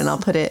out and I'll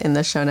put it in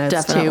the show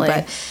notes too.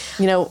 But,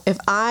 if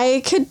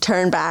I could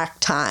turn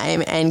back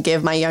time and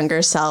give my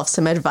younger self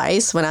some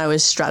advice when I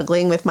was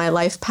struggling with my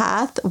life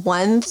path,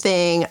 one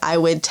thing I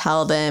would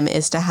tell them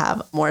is to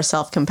have more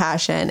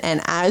self-compassion. And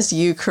as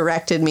you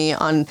corrected me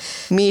on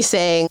me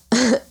saying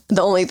the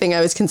only thing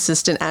I was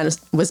consistent at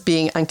was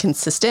being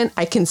inconsistent,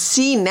 I can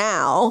see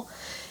now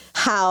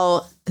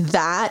how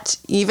that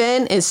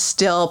even is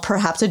still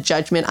perhaps a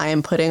judgment I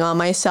am putting on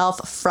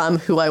myself from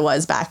who I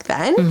was back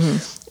then. Mm-hmm.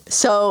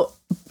 So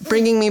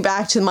bringing me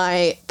back to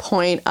my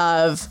point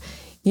of,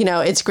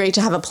 it's great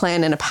to have a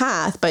plan and a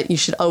path, but you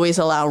should always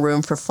allow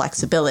room for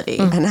flexibility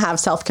and have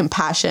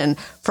self-compassion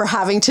for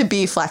having to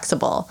be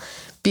flexible.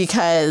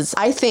 Because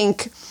I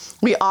think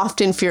we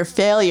often fear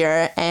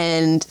failure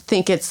and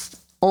think it's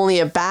only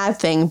a bad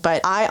thing, but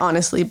I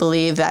honestly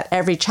believe that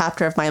every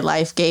chapter of my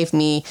life gave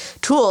me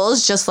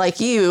tools, just like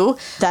you,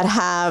 that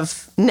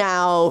have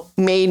now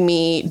made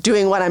me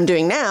doing what I'm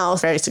doing now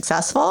very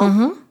successful.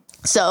 Mm-hmm.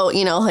 So,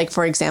 like,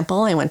 for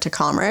example, I went to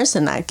commerce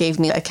and that gave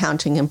me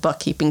accounting and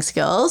bookkeeping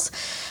skills.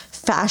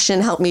 Fashion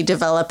helped me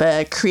develop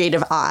a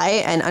creative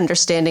eye and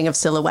understanding of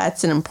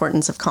silhouettes and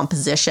importance of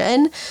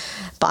composition.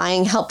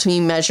 Buying helped me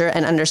measure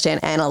and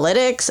understand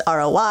analytics,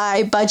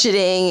 ROI,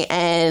 budgeting.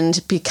 And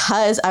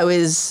because I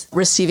was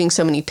receiving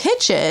so many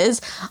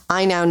pitches,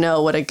 I now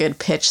know what a good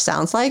pitch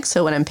sounds like.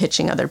 So when I'm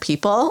pitching other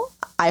people,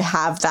 I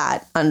have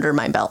that under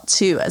my belt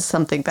too as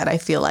something that I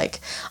feel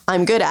like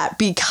I'm good at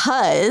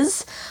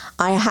because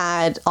I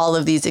had all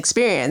of these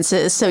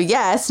experiences. So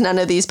yes, none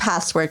of these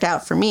paths worked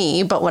out for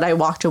me, but what I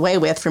walked away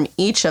with from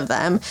each of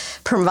them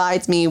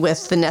provides me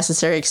with the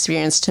necessary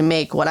experience to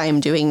make what I am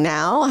doing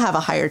now have a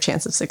higher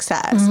chance of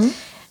success. Mm-hmm.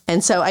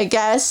 And so I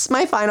guess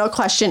my final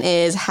question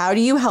is, how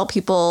do you help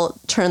people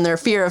turn their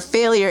fear of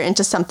failure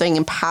into something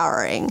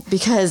empowering?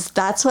 Because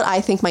that's what I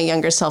think my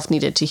younger self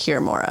needed to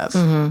hear more of.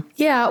 Mm-hmm.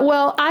 Yeah,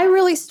 well, I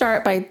really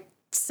start by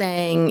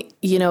saying,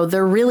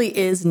 there really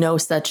is no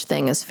such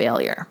thing as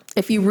failure.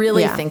 If you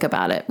really think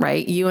about it,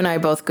 right? You and I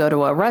both go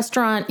to a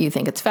restaurant. You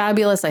think it's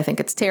fabulous. I think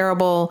it's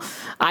terrible.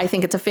 I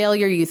think it's a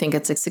failure. You think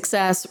it's a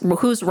success.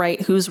 Who's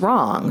right? Who's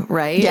wrong?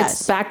 Right?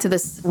 Yes. It's back to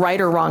this right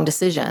or wrong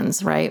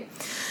decisions, right?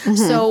 Mm-hmm.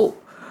 So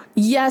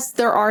yes,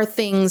 there are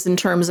things in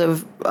terms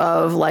of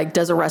like,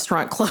 does a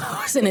restaurant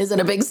close and is it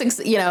a big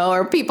success,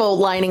 or people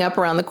lining up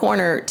around the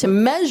corner to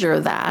measure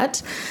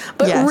that.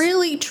 But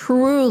really,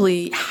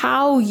 truly,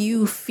 how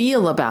you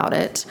feel about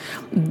it,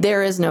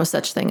 there is no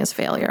such thing as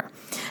failure.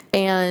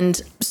 And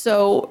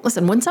so,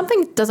 listen, when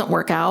something doesn't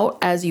work out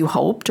as you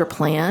hoped or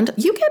planned,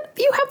 you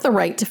have the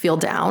right to feel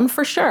down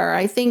for sure.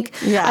 I think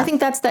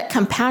that's that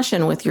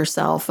compassion with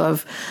yourself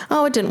of,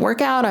 oh, it didn't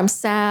work out. I'm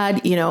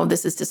sad.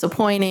 This is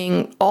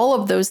disappointing. All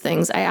of those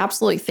things. I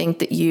absolutely think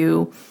that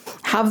you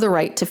have the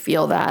right to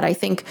feel that. I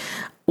think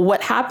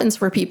what happens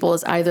for people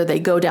is either they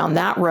go down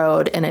that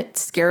road and it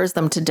scares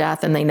them to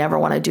death and they never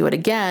want to do it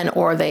again,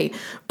 or they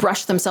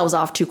brush themselves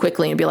off too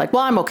quickly and be like,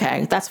 well, I'm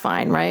okay. That's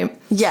fine, right?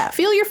 Yeah.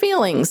 Feel your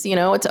feelings.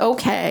 It's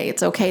okay.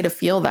 It's okay to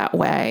feel that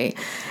way.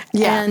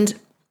 Yeah.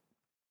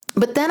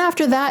 But then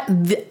after that,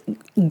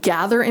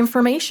 gather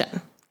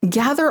information.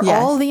 Gather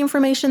all the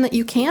information that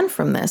you can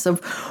from this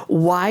of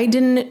why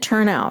didn't it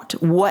turn out?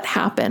 What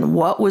happened?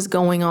 What was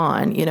going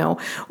on?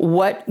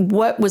 What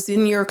was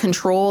in your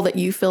control that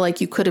you feel like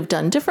you could have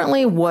done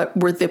differently? What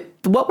were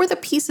the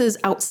pieces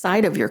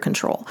outside of your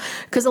control?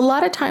 Because a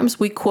lot of times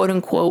we quote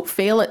unquote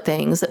fail at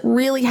things that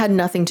really had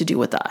nothing to do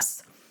with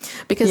us.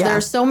 Because there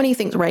are so many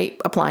things,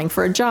 right? Applying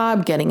for a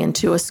job, getting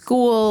into a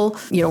school,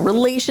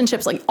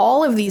 relationships, like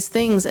all of these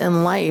things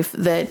in life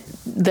that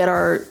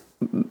are,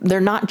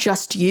 they're not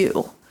just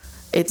you.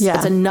 It's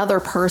another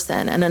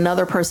person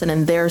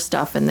and their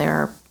stuff and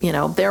their,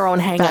 their own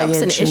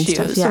hangups and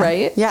issues,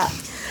 right? Yeah,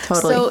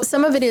 totally. So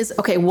some of it is,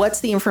 okay, what's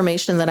the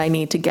information that I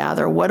need to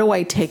gather? What do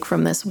I take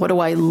from this? What do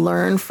I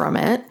learn from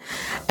it?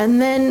 And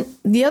then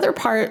the other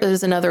part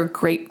is another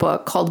great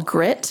book called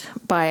Grit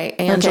by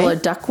Angela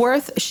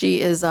Duckworth. She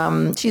is,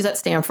 she's at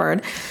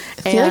Stanford.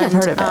 I feel like I've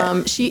heard of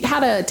it. She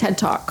had a TED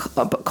Talk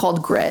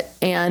called Grit,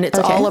 and it's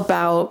all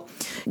about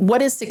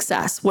what is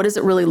success? What does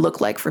it really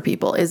look like for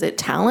people? Is it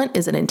talent?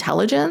 Is it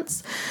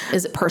intelligence?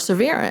 Is it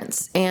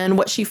perseverance? And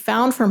what she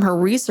found from her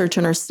research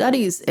and her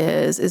studies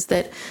is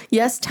that,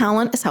 yes,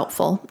 talent is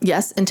helpful.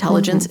 Yes,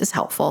 intelligence is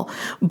helpful.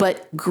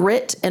 But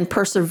grit and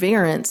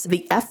perseverance,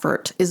 the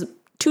effort, is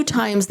 2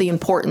 times the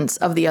importance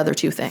of the other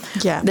 2 things.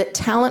 Yeah. That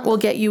talent will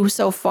get you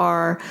so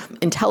far,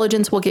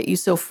 intelligence will get you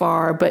so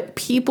far, but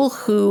people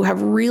who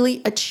have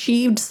really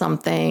achieved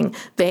something,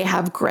 they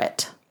have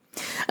grit.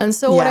 And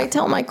so what I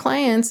tell my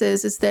clients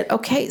is that,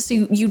 okay, so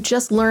you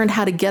just learned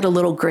how to get a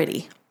little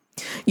gritty.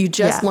 You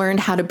just learned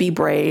how to be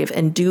brave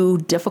and do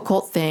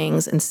difficult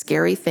things and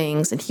scary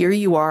things. And here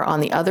you are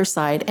on the other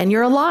side and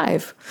you're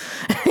alive.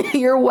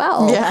 You're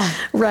well,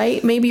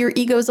 right? Maybe your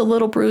ego's a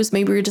little bruised.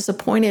 Maybe you're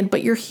disappointed,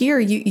 but you're here.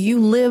 You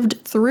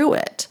lived through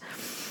it.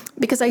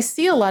 Because I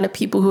see a lot of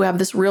people who have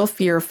this real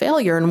fear of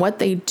failure. And what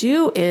they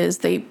do is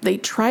they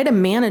try to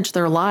manage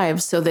their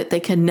lives so that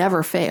they can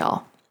never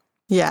fail.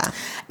 Yeah.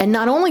 And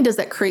not only does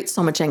that create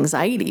so much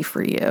anxiety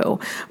for you,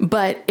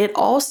 but it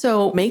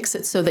also makes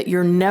it so that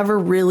you're never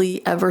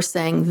really ever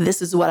saying,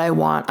 this is what I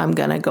want, I'm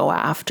going to go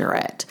after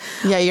it.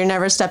 Yeah, you're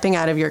never stepping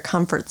out of your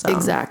comfort zone.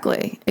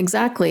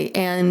 Exactly.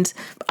 And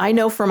I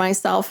know for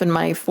myself in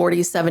my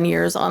 47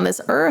 years on this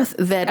earth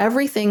that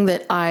everything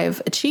that I've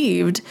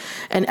achieved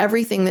and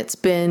everything that's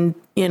been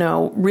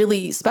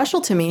really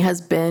special to me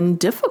has been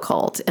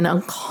difficult and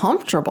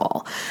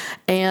uncomfortable.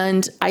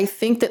 And I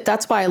think that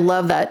that's why I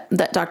love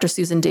that Dr.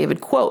 Susan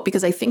David quote,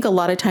 because I think a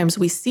lot of times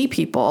we see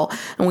people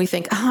and we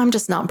think, oh, I'm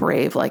just not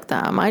brave like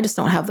them. I just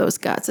don't have those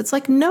guts. It's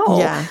like, no,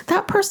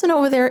 that person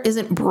over there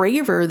isn't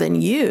braver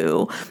than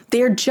you.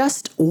 They're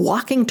just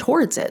walking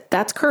towards it.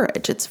 That's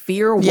courage. It's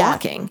fear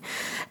walking.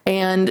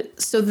 And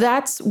so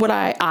that's what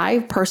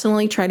I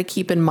personally try to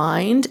keep in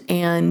mind.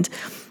 And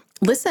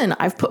listen,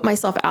 I've put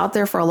myself out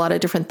there for a lot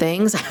of different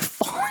things. I've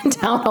fallen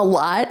down a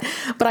lot,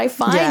 but I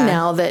find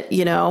now that,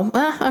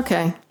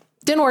 okay,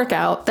 didn't work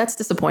out. That's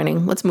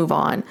disappointing. Let's move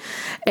on.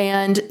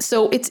 And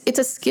so it's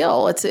a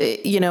skill. It's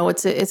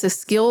a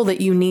skill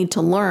that you need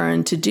to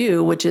learn to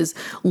do, which is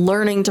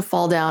learning to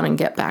fall down and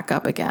get back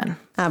up again.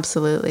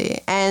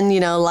 Absolutely. And,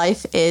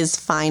 life is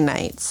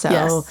finite.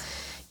 So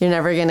you're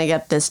never going to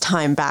get this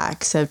time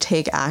back. So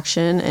take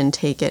action and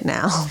take it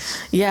now.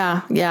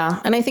 Yeah.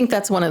 And I think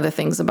that's one of the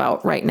things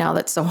about right now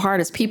that's so hard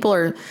is people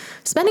are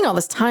spending all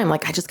this time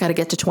like, I just got to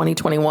get to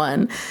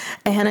 2021.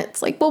 And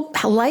it's like, well,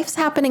 life's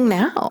happening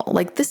now.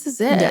 Like, this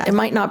is it. Yeah. It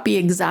might not be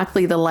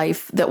exactly the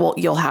life that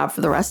you'll have for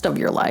the rest of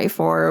your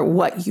life or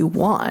what you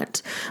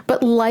want,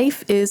 but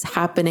life is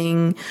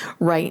happening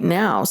right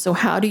now. So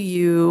how do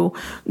you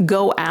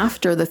go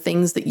after the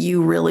things that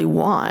you really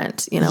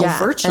want,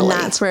 virtually? And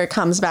that's where it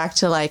comes back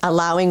to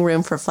allowing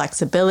room for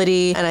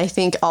flexibility. And I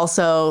think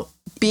also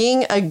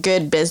being a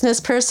good business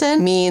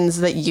person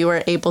means that you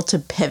are able to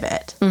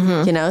pivot,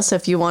 so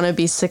if you want to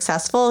be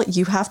successful,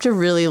 you have to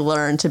really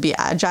learn to be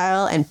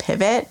agile and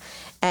pivot.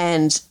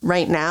 And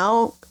right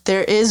now,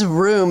 there is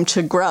room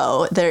to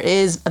grow. There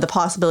is the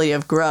possibility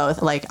of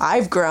growth. Like,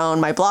 I've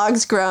grown, my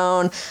blog's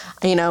grown,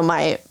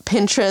 my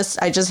Pinterest,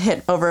 I just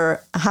hit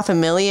over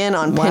 500,000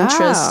 on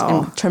Pinterest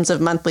in terms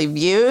of monthly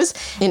views.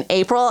 In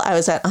April, I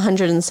was at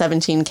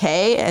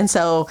 117K. And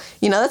so,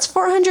 that's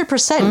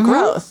 400%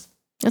 growth.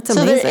 That's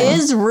amazing. So there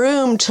is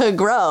room to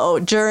grow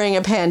during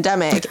a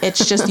pandemic.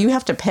 It's just, you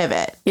have to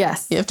pivot.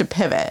 Yes. You have to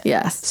pivot.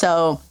 Yes.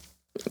 So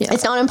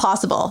it's not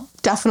impossible.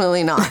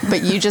 Definitely not.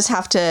 But you just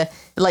have to,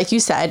 like you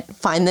said,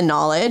 find the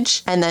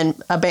knowledge and then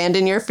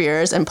abandon your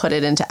fears and put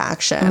it into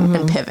action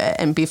and pivot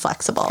and be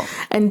flexible.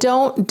 And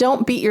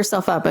don't beat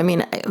yourself up. I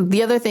mean,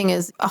 the other thing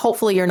is,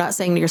 hopefully you're not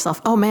saying to yourself,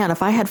 oh man,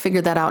 if I had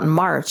figured that out in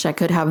March, I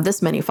could have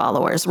this many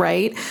followers,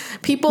 right?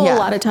 People a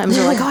lot of times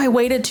are like, oh, I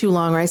waited too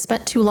long, or I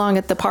spent too long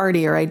at the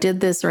party, or I did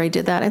this, or I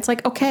did that. It's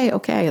like, okay,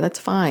 that's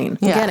fine.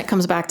 Yeah. Again, it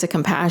comes back to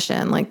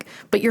compassion,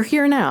 but you're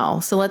here now.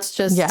 So let's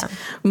just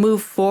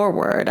move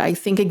forward. I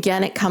think,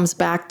 again, it comes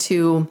back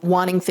to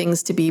wanting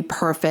things to be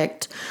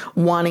perfect,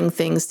 wanting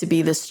things to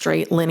be this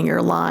straight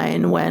linear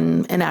line,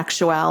 when in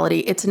actuality,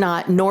 it's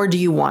not, nor do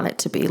you want it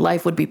to be.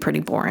 Life would be pretty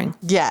boring.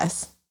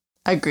 Yes,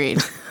 agreed.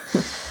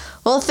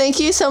 Well,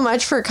 thank you so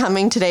much for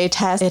coming today,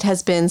 Tess. It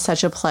has been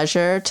such a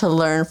pleasure to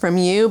learn from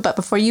you. But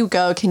before you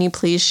go, can you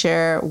please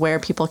share where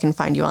people can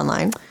find you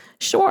online?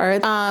 Sure.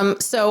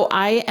 So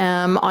I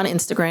am on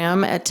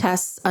Instagram at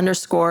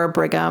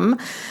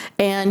Tess_Brigham,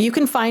 and you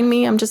can find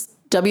me. I'm just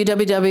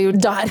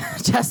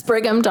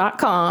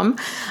www.tessbrigham.com.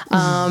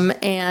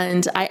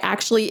 And I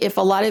actually, if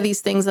a lot of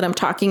these things that I'm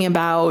talking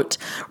about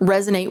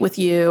resonate with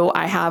you,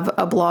 I have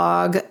a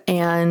blog,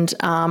 and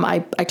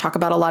I talk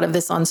about a lot of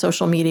this on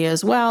social media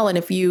as well. And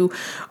if you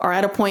are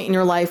at a point in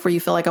your life where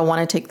you feel like I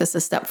want to take this a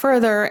step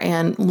further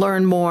and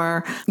learn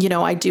more,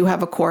 I do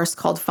have a course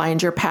called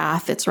Find Your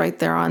Path. It's right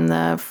there on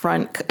the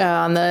front,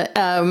 on the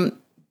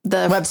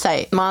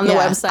website. On the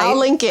website. I'll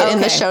link it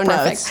in the show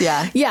notes.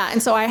 Yeah.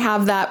 And so I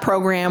have that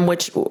program,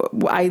 which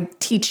I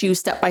teach you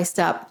step by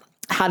step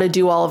how to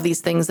do all of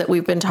these things that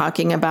we've been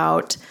talking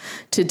about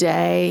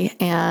today.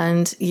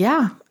 And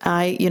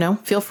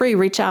feel free,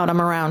 reach out.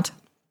 I'm around.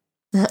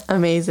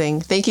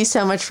 Amazing. Thank you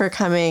so much for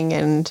coming,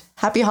 and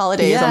happy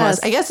holidays.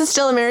 Almost. I guess it's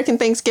still American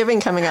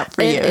Thanksgiving coming up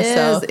for you.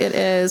 It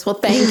is. Well,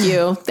 thank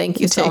you. Thank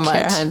you so much.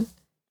 Take care, hon.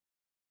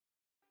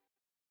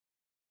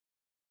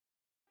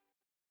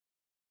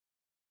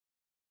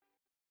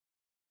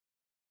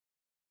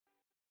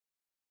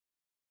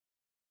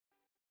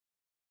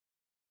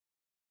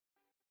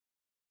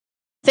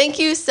 Thank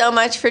you so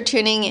much for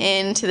tuning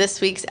in to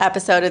this week's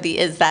episode of the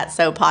Is That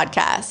So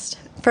podcast.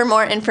 For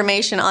more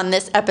information on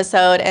this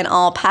episode and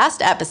all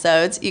past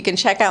episodes, you can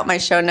check out my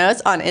show notes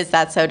on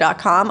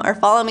isthatso.com or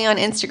follow me on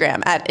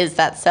Instagram at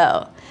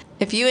isthatso.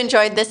 If you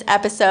enjoyed this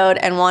episode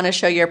and want to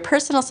show your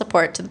personal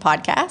support to the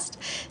podcast,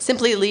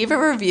 simply leave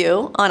a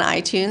review on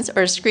iTunes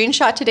or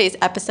screenshot today's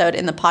episode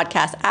in the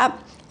podcast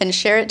app and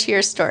share it to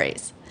your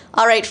stories.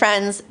 All right,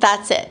 friends,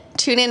 that's it.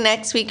 Tune in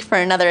next week for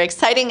another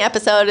exciting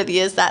episode of the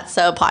Is That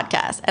So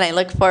podcast, and I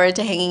look forward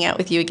to hanging out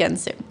with you again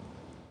soon.